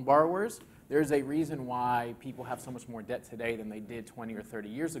student loan borrowers, there's a reason why people have so much more debt today than they did 20 or 30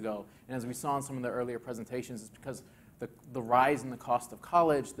 years ago. And as we saw in some of the earlier presentations, it's because the rise in the cost of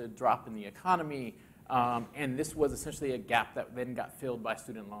college, the drop in the economy, and this was essentially a gap that then got filled by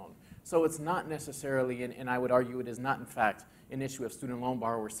student loan. So it's not necessarily, and I would argue it is not in fact, an issue of student loan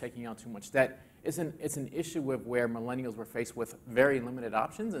borrowers taking out too much debt. It's an issue of where millennials were faced with very limited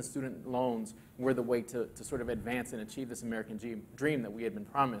options, and student loans were the way to sort of advance and achieve this American dream that we had been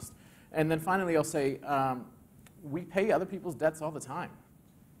promised. And then finally, I'll say, we pay other people's debts all the time.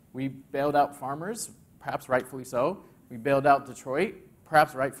 We bailed out farmers, perhaps rightfully so. We bailed out Detroit,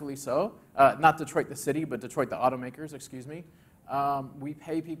 perhaps rightfully so. Not Detroit the city, but Detroit the automakers, excuse me. We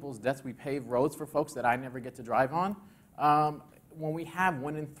pay people's debts. We pave roads for folks that I never get to drive on. When we have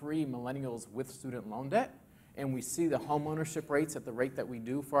 1 in 3 millennials with student loan debt, and we see the home ownership rates at the rate that we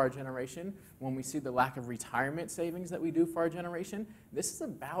do for our generation, when we see the lack of retirement savings that we do for our generation, this is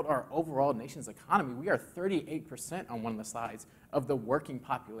about our overall nation's economy. We are 38% on one of the slides of the working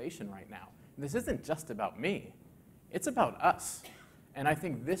population right now. And this isn't just about me. It's about us. And I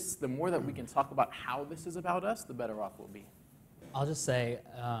think this, the more that we can talk about how this is about us, the better off we'll be. I'll just say,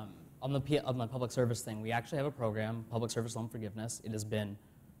 on the public service thing, we actually have a program, Public Service Loan Forgiveness. It has been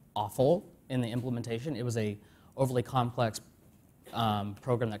awful in the implementation. It was a overly complex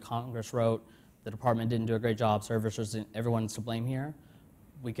program that Congress wrote. The department didn't do a great job. Servicers, everyone's to blame here.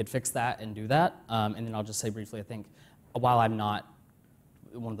 We could fix that and do that. And then I'll just say briefly, I think while I'm not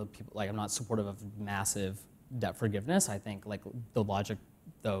one of the people, like I'm not supportive of massive debt forgiveness, I think like the logic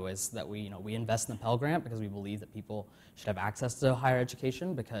though is that we invest in the Pell Grant because we believe that people should have access to higher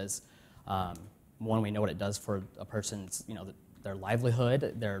education because one, we know what it does for a person's their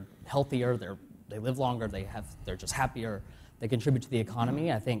livelihood, they're healthier, they live longer, they're just happier, they contribute to the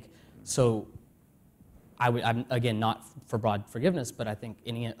economy. I think so. I'm again not for broad forgiveness, but I think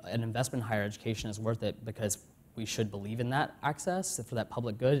an investment in higher education is worth it because we should believe in that access for that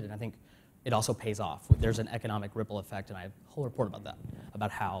public good, and I think it also pays off. There's an economic ripple effect, and I have a whole report about that, about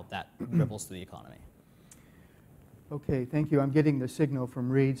how that ripples through the economy. Okay, thank you. I'm getting the signal from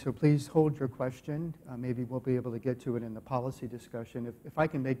Reed, so please hold your question. Maybe we'll be able to get to it in the policy discussion. If I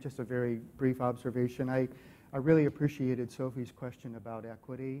can make just a very brief observation, I really appreciated Sophie's question about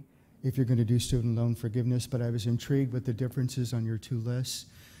equity, if you're going to do student loan forgiveness, but I was intrigued with the differences on your 2 lists.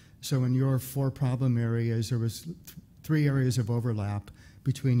 So in your 4 problem areas, there was 3 areas of overlap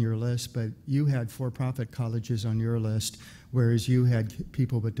between your list, but you had for-profit colleges on your list, whereas you had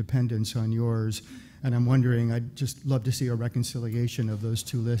people with dependents on yours. And I'm wondering, I'd just love to see a reconciliation of those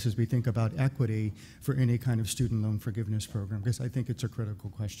 2 lists as we think about equity for any kind of student loan forgiveness program, because I think it's a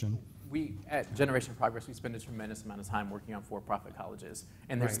critical question. We, at Generation Progress, we spend a tremendous amount of time working on for-profit colleges.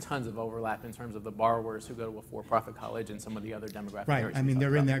 And there's tons of overlap in terms of the borrowers who go to a for-profit college and some of the other demographic areas. I mean,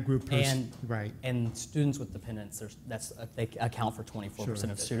 they're in that group. And students with dependents, they account for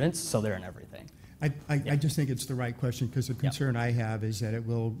 24% of students, so they're in everything. I just think it's the right question because the concern I have is that it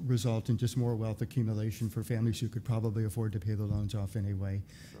will result in just more wealth accumulation for families who could probably afford to pay the loans off anyway.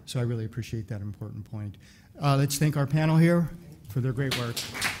 Sure. So I really appreciate that important point. Let's thank our panel here for their great work.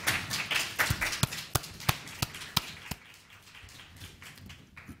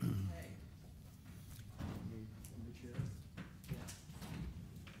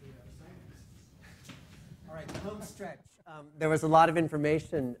 All right, the home stretch. There was a lot of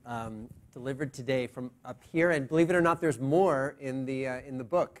information delivered today from up here, and believe it or not, there's more in the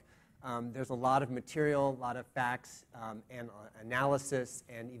book. There's a lot of material, a lot of facts, and analysis,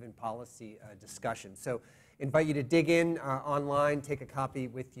 and even policy discussion. So invite you to dig in online, take a copy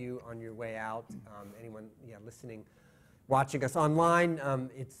with you on your way out. Anyone listening, watching us online,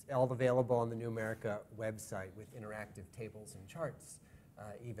 it's all available on the New America website with interactive tables and charts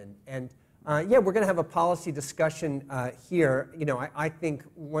even. And we're going to have a policy discussion here. I think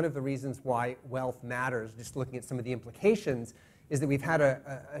one of the reasons why wealth matters, just looking at some of the implications, is that we've had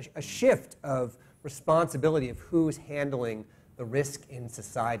a shift of responsibility of who's handling the risk in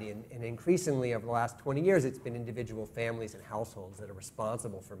society. And increasingly, over the last 20 years, it's been individual families and households that are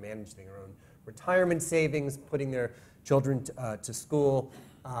responsible for managing their own retirement savings, putting their children to school,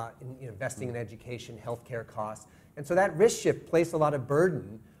 investing in education, healthcare costs. And so that risk shift placed a lot of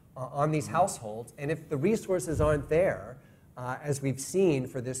burden on these households, and if the resources aren't there, as we've seen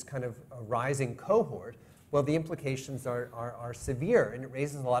for this kind of rising cohort, well, the implications are severe, and it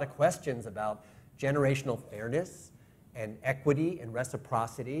raises a lot of questions about generational fairness and equity and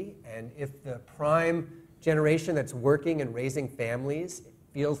reciprocity. And if the prime generation that's working and raising families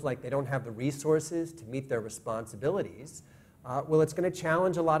feels like they don't have the resources to meet their responsibilities, well, it's going to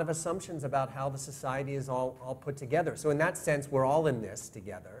challenge a lot of assumptions about how the society is all put together. So in that sense, we're all in this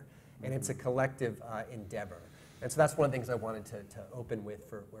together, and it's a collective endeavor. And so that's one of the things I wanted to open with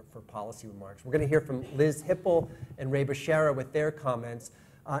for policy remarks. We're going to hear from Liz Hipple and Ray Bashara with their comments.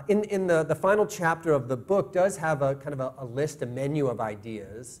 In the final chapter of the book does have a kind of a list, a menu of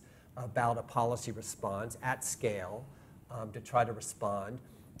ideas about a policy response at scale to try to respond.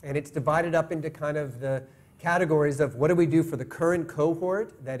 And it's divided up into kind of the categories of what do we do for the current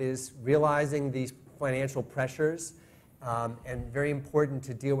cohort that is realizing these financial pressures, and very important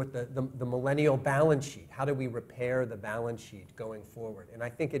to deal with the millennial balance sheet. How do we repair the balance sheet going forward? And I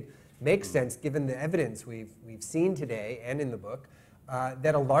think it makes sense, given the evidence we've seen today and in the book,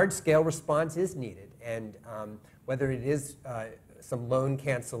 that a large-scale response is needed. And whether it is some loan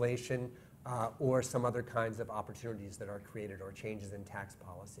cancellation or some other kinds of opportunities that are created or changes in tax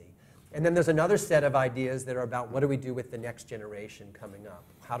policy. And then there's another set of ideas that are about what do we do with the next generation coming up?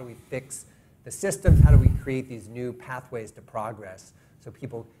 How do we fix the systems? How do we create these new pathways to progress so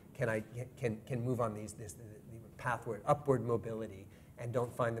people can move on this pathway, upward mobility, and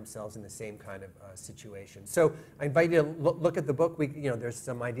don't find themselves in the same kind of situation. So I invite you to look at the book. There's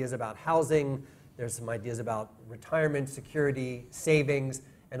some ideas about housing, there's some ideas about retirement, security, savings,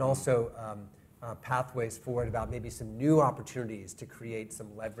 and also pathways forward about maybe some new opportunities to create some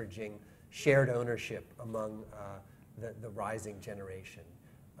leveraging shared ownership among the rising generation.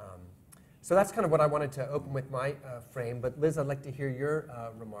 So that's kind of what I wanted to open with my frame. But Liz, I'd like to hear your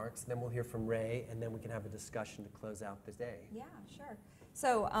remarks, and then we'll hear from Ray, and then we can have a discussion to close out the day. Yeah, sure.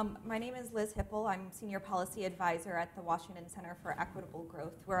 So my name is Liz Hipple. I'm Senior Policy Advisor at the Washington Center for Equitable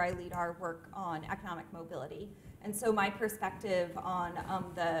Growth, where I lead our work on economic mobility. And so my perspective on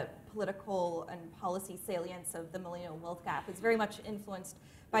the political and policy salience of the millennial wealth gap is very much influenced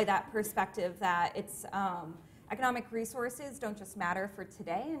by that perspective that it's economic resources don't just matter for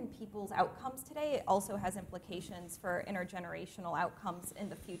today and people's outcomes today, it also has implications for intergenerational outcomes in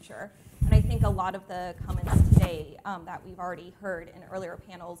the future. And I think a lot of the comments today that we've already heard in earlier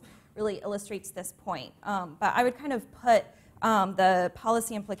panels really illustrates this point. But I would kind of put the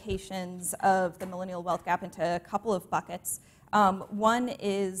policy implications of the millennial wealth gap into a couple of buckets. One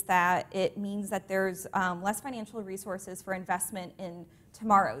is that it means that there's less financial resources for investment in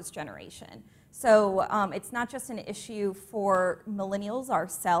tomorrow's generation. So it's not just an issue for millennials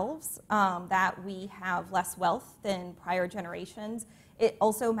ourselves that we have less wealth than prior generations. It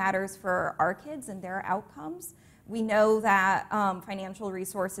also matters for our kids and their outcomes. We know that financial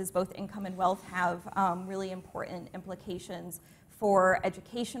resources, both income and wealth, have really important implications for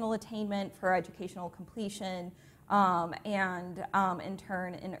educational attainment, for educational completion, and in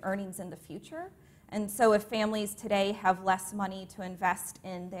turn in earnings in the future. And so if families today have less money to invest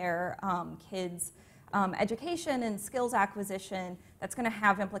in their kids' education and skills acquisition, that's going to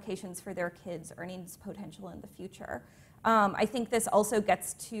have implications for their kids' earnings potential in the future. I think this also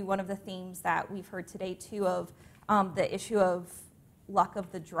gets to one of the themes that we've heard today too of the issue of luck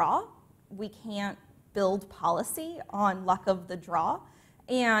of the draw. We can't build policy on luck of the draw.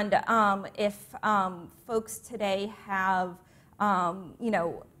 And if folks today have,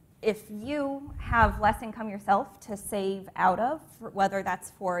 if you have less income yourself to save out of, whether that's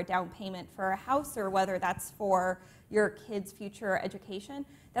for a down payment for a house or whether that's for your kids' future education,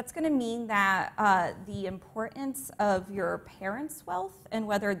 that's going to mean that the importance of your parents' wealth and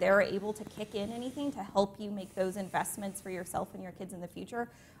whether they're able to kick in anything to help you make those investments for yourself and your kids in the future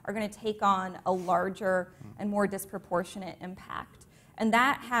are going to take on a larger and more disproportionate impact. And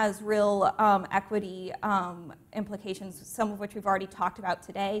that has real equity implications, some of which we've already talked about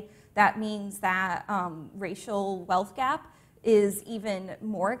today. That means that racial wealth gap is even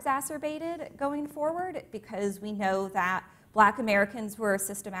more exacerbated going forward because we know that Black Americans were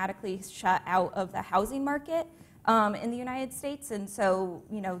systematically shut out of the housing market in the United States. And so,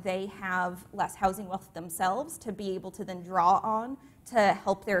 they have less housing wealth themselves to be able to then draw on to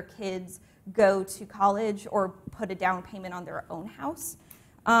help their kids go to college or put a down payment on their own house.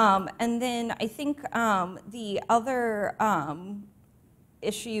 And then I think the other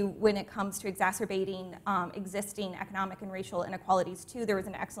issue when it comes to exacerbating existing economic and racial inequalities too, there was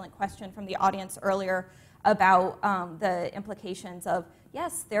an excellent question from the audience earlier about the implications of,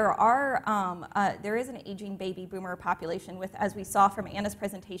 yes, there is an aging baby boomer population with, as we saw from Anna's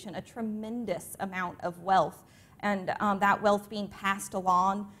presentation, a tremendous amount of wealth. and that wealth being passed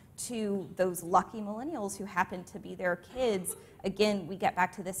along to those lucky millennials who happen to be their kids. Again, we get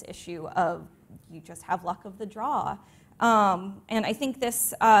back to this issue of you just have luck of the draw. And I think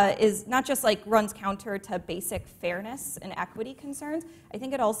this is not just like runs counter to basic fairness and equity concerns. I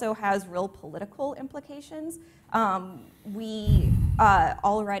think it also has real political implications. We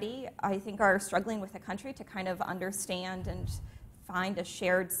already, I think, are struggling with the country to kind of understand and find a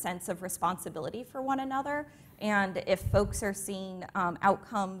shared sense of responsibility for one another. And if folks are seeing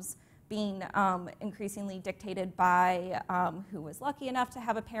outcomes being increasingly dictated by who was lucky enough to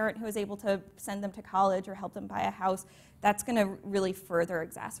have a parent who was able to send them to college or help them buy a house, that's going to really further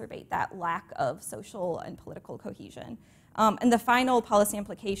exacerbate that lack of social and political cohesion. And the final policy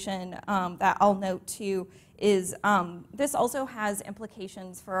implication that I'll note too is this also has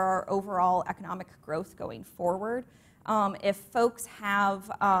implications for our overall economic growth going forward. If folks have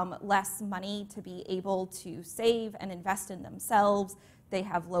less money to be able to save and invest in themselves, they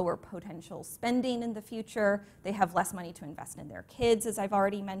have lower potential spending in the future. They have less money to invest in their kids, as I've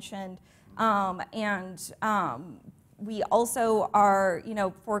already mentioned. We also are,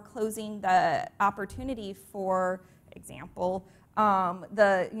 foreclosing the opportunity, for example,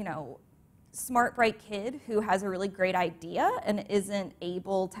 the, smart, bright kid who has a really great idea and isn't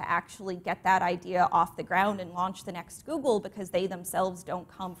able to actually get that idea off the ground and launch the next Google because they themselves don't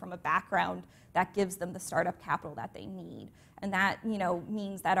come from a background that gives them the startup capital that they need. And that,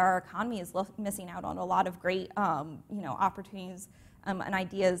 means that our economy is missing out on a lot of great, opportunities and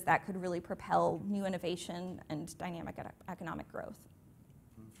ideas that could really propel new innovation and dynamic economic growth.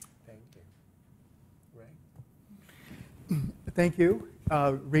 Thank you. Ray? Thank you.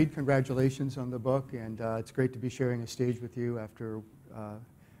 Reed, congratulations on the book, and it's great to be sharing a stage with you after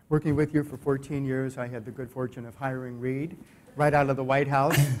working with you for 14 years. I had the good fortune of hiring Reed right out of the White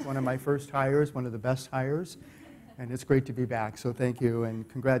House, one of my first hires, one of the best hires, and it's great to be back, so thank you, and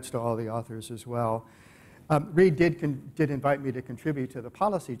congrats to all the authors as well. Reed did invite me to contribute to the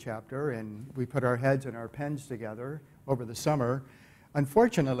policy chapter, and we put our heads and our pens together over the summer.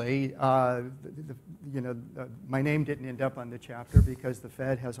 Unfortunately, my name didn't end up on the chapter because the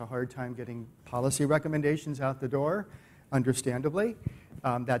Fed has a hard time getting policy recommendations out the door, understandably.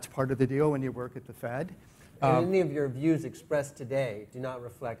 That's part of the deal when you work at the Fed. And any of your views expressed today do not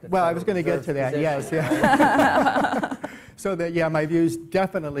reflect the Well, I was going to get to that, yes. Yeah. So that, yeah, my views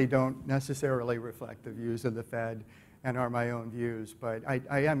definitely don't necessarily reflect the views of the Fed and are my own views. But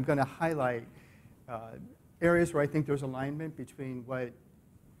I am going to highlight areas where I think there's alignment between what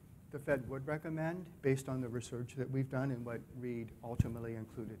the Fed would recommend based on the research that we've done and what Reed ultimately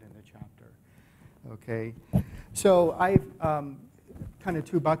included in the chapter. Okay, so I've kind of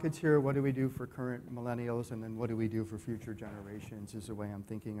two buckets here. What do we do for current millennials, and then what do we do for future generations is the way I'm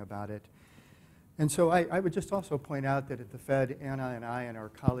thinking about it. And so I would just also point out that at the Fed, Anna and I and our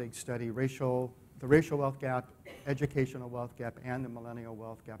colleagues study the racial wealth gap, educational wealth gap, and the millennial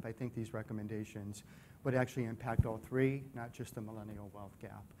wealth gap. I think these recommendations would actually impact all three, not just the millennial wealth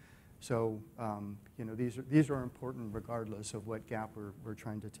gap. So these are important regardless of what gap we're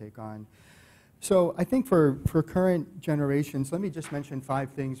trying to take on. So I think for current generations, let me just mention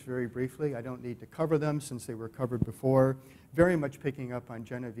 5 things very briefly. I don't need to cover them since they were covered before. Very much picking up on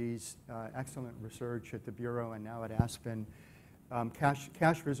Genevieve's excellent research at the Bureau and now at Aspen.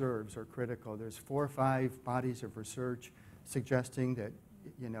 Cash reserves are critical. There's 4 or 5 bodies of research suggesting that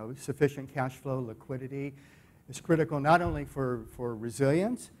sufficient cash flow, liquidity is critical not only for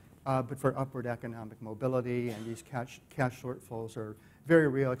resilience, but for upward economic mobility, and these cash shortfalls are very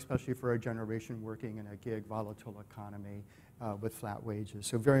real, especially for a generation working in a gig, volatile economy with flat wages.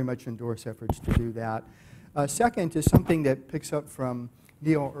 So very much endorse efforts to do that. Second is something that picks up from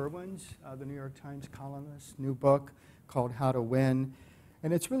Neil Irwin's, the New York Times columnist, new book called How to Win.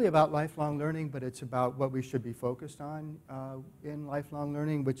 And it's really about lifelong learning, but it's about what we should be focused on in lifelong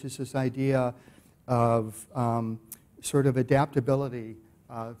learning, which is this idea of sort of adaptability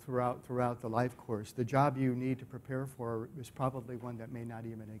throughout the life course. The job you need to prepare for is probably one that may not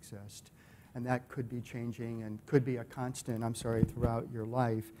even exist. And that could be changing and could be a constant, throughout your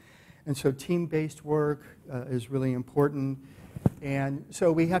life. And so team-based work is really important. And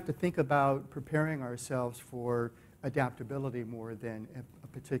so we have to think about preparing ourselves for adaptability more than a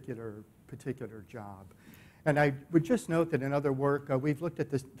particular job. And I would just note that in other work, we've looked at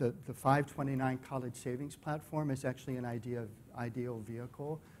the 529 college savings platform as actually an ideal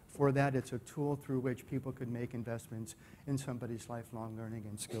vehicle for that. It's a tool through which people could make investments in somebody's lifelong learning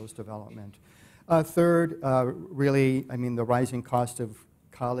and skills development. Third, really, the rising cost of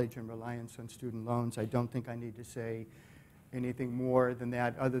college and reliance on student loans. I don't think I need to say anything more than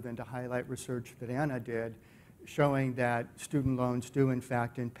that other than to highlight research that Anna did showing that student loans do in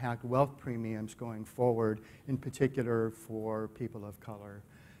fact impact wealth premiums going forward, in particular for people of color.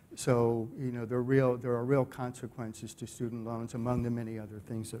 So, you know, there are real consequences to student loans, among the many other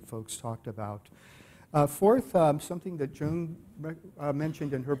things that folks talked about. Fourth, something that Joan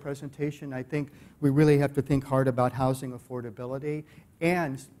mentioned in her presentation, I think we really have to think hard about housing affordability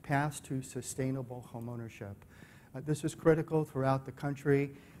and paths to sustainable homeownership. This is critical throughout the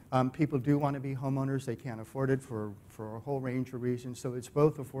country. People do want to be homeowners. They can't afford it for a whole range of reasons. So it's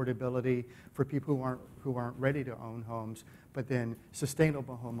both affordability for people who aren't ready to own homes, but then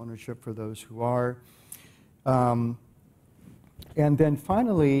sustainable homeownership for those who are. And then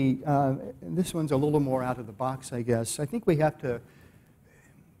finally, and this one's a little more out of the box, I guess. I think we have to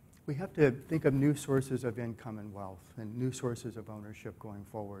think of new sources of income and wealth and new sources of ownership going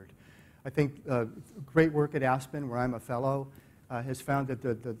forward. I think great work at Aspen, where I'm a fellow, has found that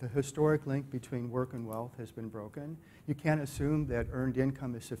the historic link between work and wealth has been broken. You can't assume that earned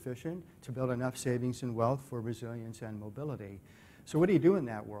income is sufficient to build enough savings and wealth for resilience and mobility. So what do you do in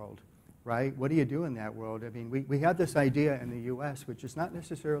that world, right? What do you do in that world? I mean, we have this idea in the US, which is not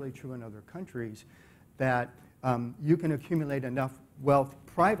necessarily true in other countries, that you can accumulate enough wealth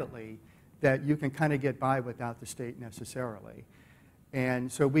privately that you can kind of get by without the state necessarily.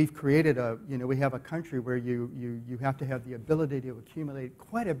 And so we've created we have a country where you have to have the ability to accumulate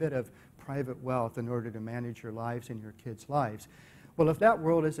quite a bit of private wealth in order to manage your lives and your kids' lives. Well, if that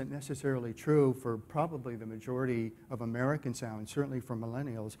world isn't necessarily true for probably the majority of Americans now, and certainly for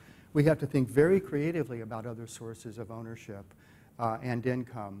millennials, we have to think very creatively about other sources of ownership and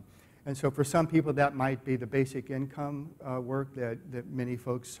income. And so for some people, that might be the basic income work that many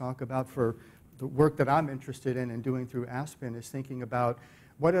folks talk about. For the work that I'm interested in and doing through Aspen is thinking about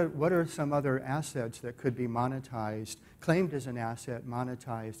what are some other assets that could be monetized, claimed as an asset,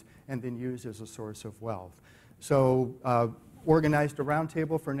 monetized, and then used as a source of wealth. So organized a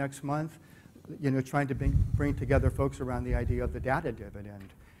roundtable for next month, trying to bring together folks around the idea of the data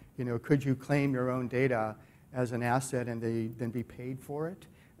dividend. Could you claim your own data as an asset and then be paid for it?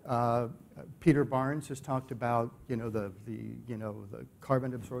 Peter Barnes has talked about the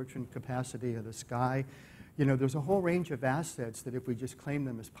carbon absorption capacity of the sky. There's a whole range of assets that if we just claim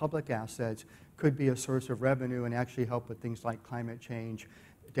them as public assets could be a source of revenue and actually help with things like climate change,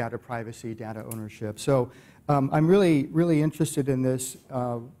 data privacy, data ownership. So I'm really interested in this.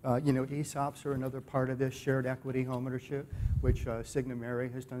 ESOPs are another part of this, shared equity homeownership, which Signa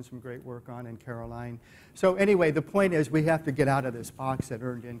Mary has done some great work on, and Caroline. So anyway, the point is we have to get out of this box that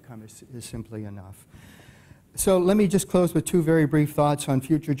earned income is simply enough. So let me just close with two very brief thoughts on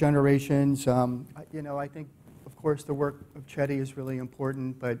future generations. I think, of course, the work of Chetty is really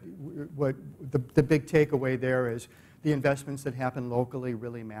important, but what the big takeaway there is the investments that happen locally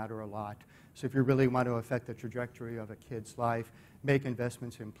really matter a lot. So if you really want to affect the trajectory of a kid's life, make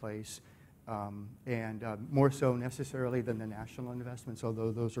investments in place, and more so necessarily than the national investments,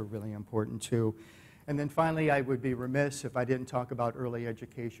 although those are really important too. And then finally, I would be remiss if I didn't talk about early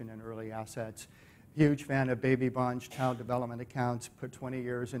education and early assets. Huge fan of baby bonds, child development accounts, put 20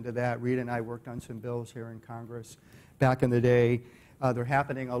 years into that. Rita and I worked on some bills here in Congress back in the day. They're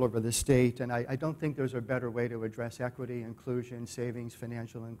happening all over the state, and I don't think there's a better way to address equity, inclusion, savings,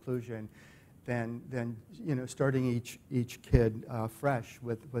 financial inclusion than starting each kid fresh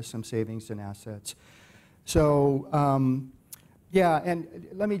with some savings and assets. So yeah, and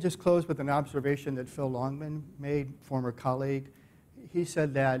let me just close with an observation that Phil Longman made, former colleague. He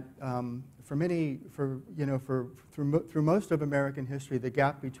said that through most of American history, the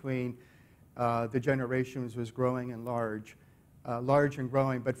gap between the generations was growing and large and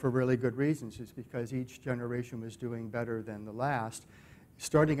growing, but for really good reasons. It's because each generation was doing better than the last.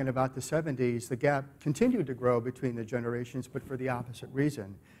 Starting in about the 70s, the gap continued to grow between the generations, but for the opposite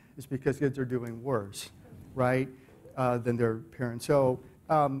reason. It's because kids are doing worse, right, than their parents. So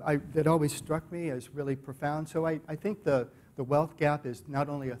that always struck me as really profound. So I think the wealth gap is not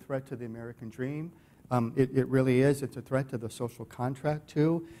only a threat to the American dream, it really is. It's a threat to the social contract,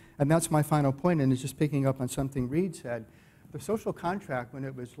 too. And that's my final point, and it's just picking up on something Reed said. The social contract, when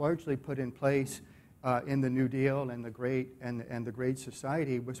it was largely put in place in the New Deal and the Great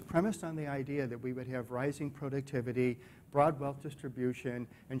Society, was premised on the idea that we would have rising productivity, broad wealth distribution,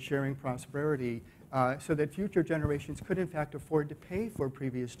 and sharing prosperity so that future generations could, in fact, afford to pay for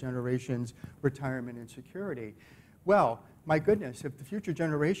previous generations' retirement and security. Well, my goodness, if the future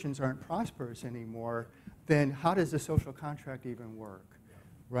generations aren't prosperous anymore, then how does the social contract even work,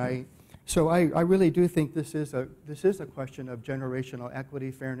 right? So I really do think this is a question of generational equity,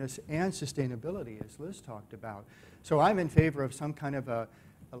 fairness, and sustainability, as Liz talked about. So I'm in favor of some kind of a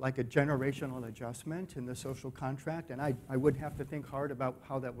like a generational adjustment in the social contract, and I would have to think hard about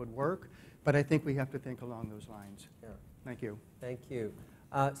how that would work, but I think we have to think along those lines. Yeah. Thank you. Thank you.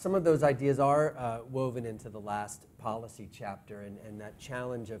 Some of those ideas are woven into the last policy chapter, and that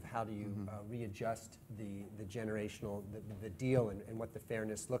challenge of how do you readjust the generational, the deal and what the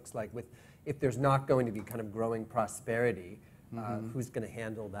fairness looks like. If there's not going to be kind of growing prosperity, who's going to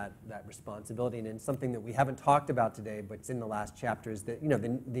handle that responsibility? And something that we haven't talked about today, but it's in the last chapter, is that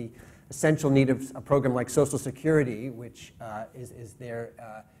the essential need of a program like Social Security, which is there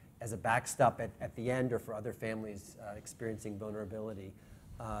as a backstop at the end, or for other families experiencing vulnerability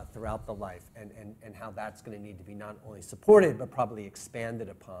throughout the life, and how that's going to need to be not only supported but probably expanded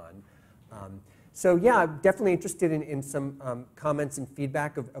upon. So yeah, I'm definitely interested in some comments and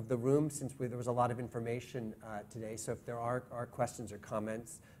feedback of the room, since there was a lot of information today. So if there are questions or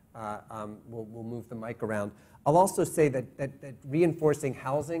comments, we'll move the mic around. I'll also say that reinforcing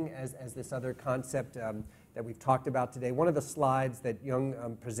housing as this other concept that we've talked about today, one of the slides that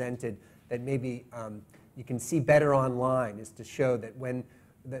Young presented that maybe you can see better online is to show that when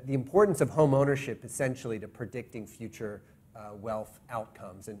the importance of home ownership essentially to predicting future wealth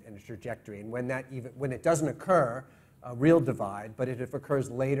outcomes and a trajectory. And when it doesn't occur, a real divide, but if it occurs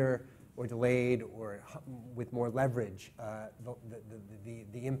later or delayed or with more leverage,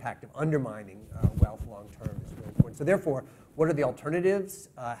 the impact of undermining wealth long term is really important. So therefore, what are the alternatives?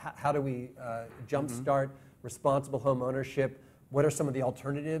 How do we jumpstart responsible home ownership? What are some of the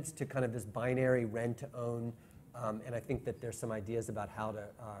alternatives to kind of this binary rent-to-own? And I think that there's some ideas about how to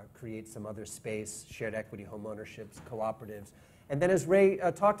create some other space, shared equity home ownerships, cooperatives. And then as Ray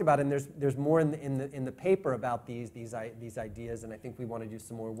talked about, and there's more in the paper about these ideas, and I think we want to do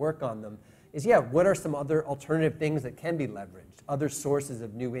some more work on them, is what are some other alternative things that can be leveraged, other sources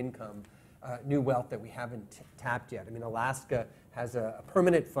of new income, new wealth that we haven't tapped yet? I mean, Alaska has a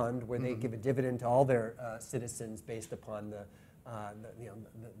permanent fund where they give a dividend to all their citizens based upon the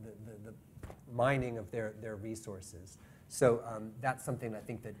mining of their resources. So that's something I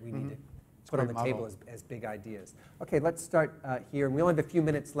think that we need to put on the table as big ideas. Okay, let's start here. We only have a few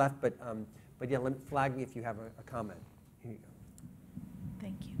minutes left, but yeah, flag me if you have a comment. Here you go.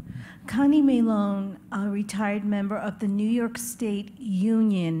 Thank you. Connie Malone, a retired member of the New York State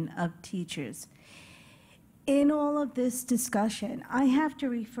Union of Teachers. In all of this discussion, I have to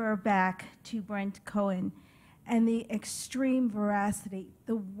refer back to Brent Cohen and the extreme veracity,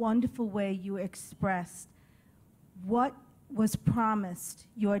 the wonderful way you expressed what was promised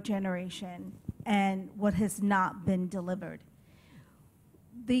your generation and what has not been delivered.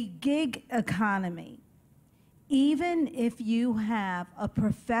 The gig economy, even if you have a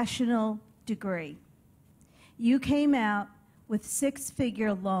professional degree, you came out with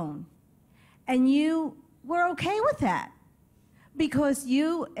six-figure loan, and you were okay with that because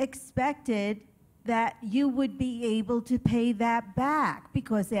you expected that you would be able to pay that back,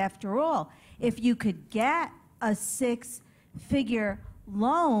 because after all, if you could get a six-figure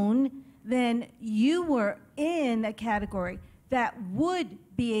loan, then you were in a category that would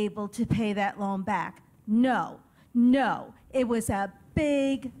be able to pay that loan back. No, it was a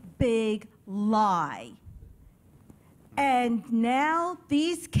big, big lie. And now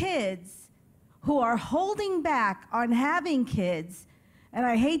these kids who are holding back on having kids, and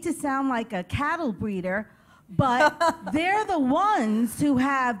I hate to sound like a cattle breeder, but they're the ones who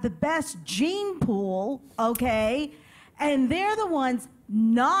have the best gene pool, okay? And they're the ones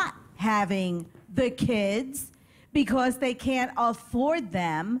not having the kids because they can't afford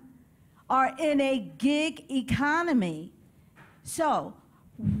them, are in a gig economy. So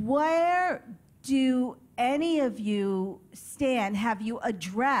where do any of you stand? Have you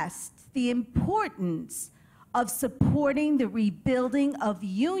addressed the importance of supporting the rebuilding of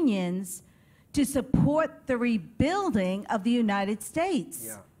unions to support the rebuilding of the United States?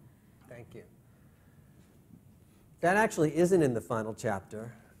 Yeah, thank you. That actually isn't in the final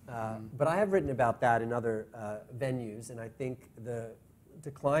chapter, but I have written about that in other venues, and I think the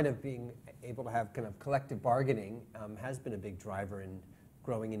decline of being able to have kind of collective bargaining has been a big driver in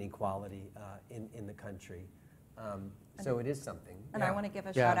growing inequality in the country. So it is something. And I want to give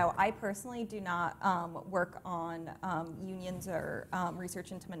a shout out. I personally do not work on unions or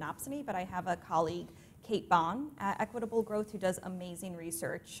research into monopsony, but I have a colleague, Kate Bond, at Equitable Growth, who does amazing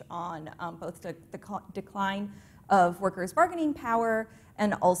research on both the decline of workers' bargaining power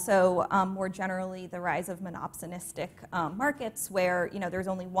and also more generally the rise of monopsonistic markets where there's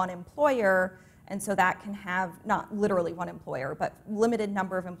only one employer. And so that can have, not literally one employer, but limited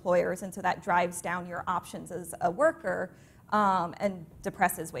number of employers. And so that drives down your options as a worker and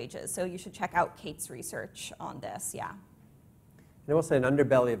depresses wages. So you should check out Kate's research on this, yeah. And I will say an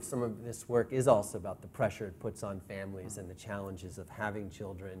underbelly of some of this work is also about the pressure it puts on families and the challenges of having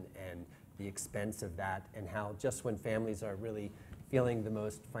children and the expense of that, and how just when families are really feeling the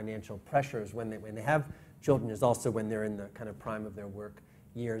most financial pressures when they have children is also when they're in the kind of prime of their work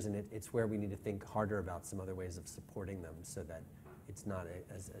years, and it's where we need to think harder about some other ways of supporting them so that it's not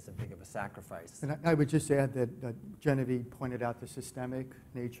as a big of a sacrifice. And I would just add that Genevieve pointed out the systemic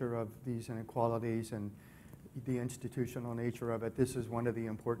nature of these inequalities and the institutional nature of it. This is one of the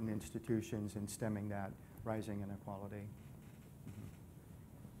important institutions in stemming that rising inequality.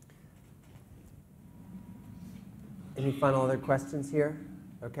 Any final other questions here?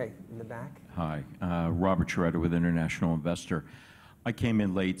 Okay, in the back. Hi, Robert Schroeder with International Investor. I came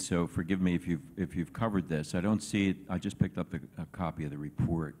in late, so forgive me if you've covered this. I don't see it. I just picked up a copy of the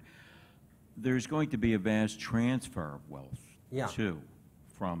report. There's going to be a vast transfer of wealth, too,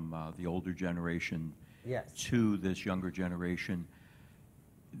 from the older generation to this younger generation.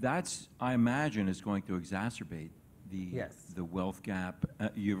 That's, I imagine, is going to exacerbate the wealth gap.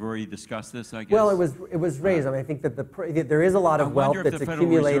 You've already discussed this, I guess? Well, it was raised. I mean, I think that there is a lot of wealth that's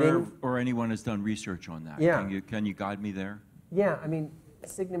accumulating. I wonder if the Federal Reserve or anyone has done research on that. Yeah. Can you guide me there? Yeah, I mean,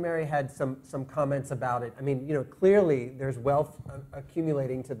 Signa Mary had some comments about it. I mean, you know, clearly there's wealth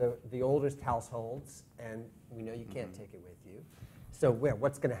accumulating to the oldest households, and we know you can't take it with you. So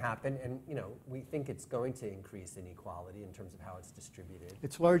what's going to happen? And, you know, we think it's going to increase inequality in terms of how it's distributed.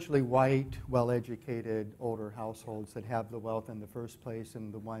 It's largely white, well-educated, older households that have the wealth in the first place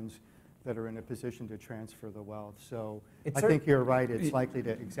and the ones that are in a position to transfer the wealth. So I think you're right. It's likely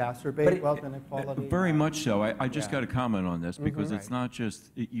to exacerbate wealth inequality. Very much so. I just got to comment on this because it's not just,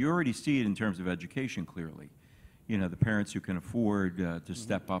 you already see it in terms of education clearly. You know, the parents who can afford to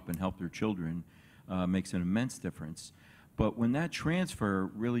step up and help their children makes an immense difference. But when that transfer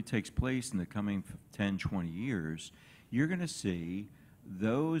really takes place in the coming 10, 20 years, you're going to see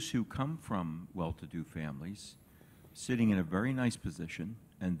those who come from well-to-do families sitting in a very nice position,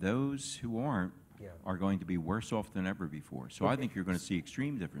 and those who aren't are going to be worse off than ever before. So I think you're going to see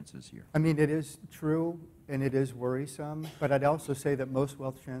extreme differences here. I mean, it is true, and it is worrisome, but I'd also say that most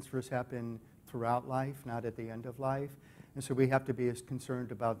wealth transfers happen throughout life, not at the end of life. And so we have to be as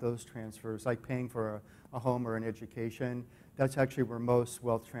concerned about those transfers, like paying for a home or an education. That's actually where most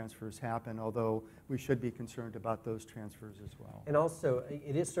wealth transfers happen, although we should be concerned about those transfers as well. And also,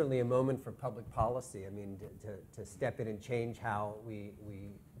 it is certainly a moment for public policy. I mean, to step in and change how we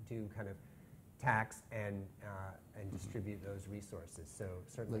do kind of tax and distribute those resources. So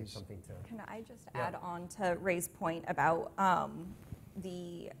certainly something to... Can I just add on to Ray's point about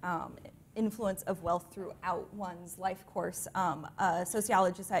the influence of wealth throughout one's life course? A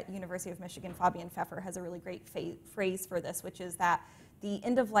sociologist at University of Michigan, Fabian Pfeffer, has a really great phrase for this, which is that the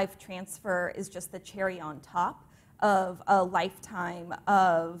end-of-life transfer is just the cherry on top of a lifetime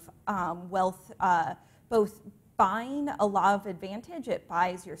of wealth, both buying a lot of advantage. It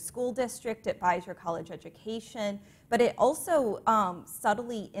buys your school district, it buys your college education, but it also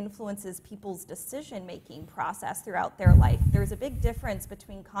subtly influences people's decision-making process throughout their life. There's a big difference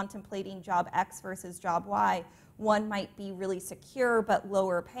between contemplating job X versus job Y. One might be really secure but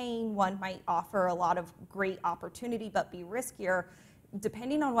lower paying. One might offer a lot of great opportunity but be riskier.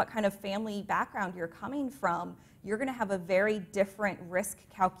 Depending on what kind of family background you're coming from, you're going to have a very different risk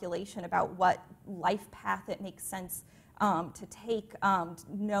calculation about what life path it makes sense to take,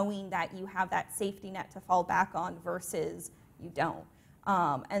 knowing that you have that safety net to fall back on versus you don't.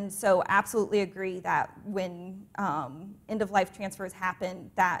 And so absolutely agree that when end-of-life transfers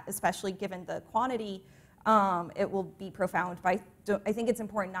happen, that especially given the quantity, it will be profound. But I think it's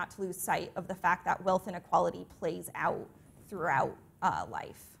important not to lose sight of the fact that wealth inequality plays out throughout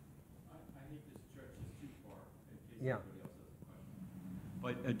life. I think this stretches too far. Yeah.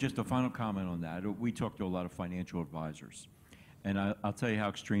 But just a final comment on that. We talk to a lot of financial advisors, and I'll tell you how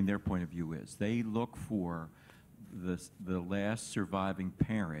extreme their point of view is. They look for the last surviving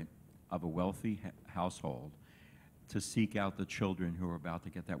parent of a wealthy household to seek out the children who are about to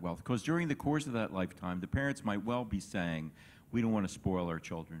get that wealth. Because during the course of that lifetime, the parents might well be saying, we don't want to spoil our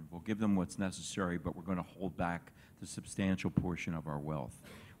children. We'll give them what's necessary, but we're going to hold back the substantial portion of our wealth.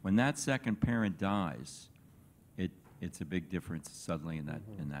 When that second parent dies, it's a big difference suddenly in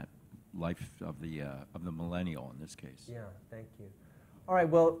that life of the millennial in this case. Yeah, thank you. All right,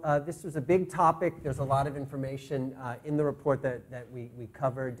 well, this was a big topic. There's a lot of information in the report that we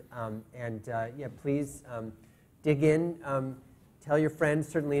covered. Yeah, please dig in. Tell your friends,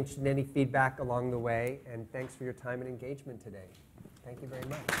 certainly interested in any feedback along the way. And thanks for your time and engagement today. Thank you very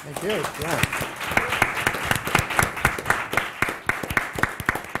much. Thank you. Yeah.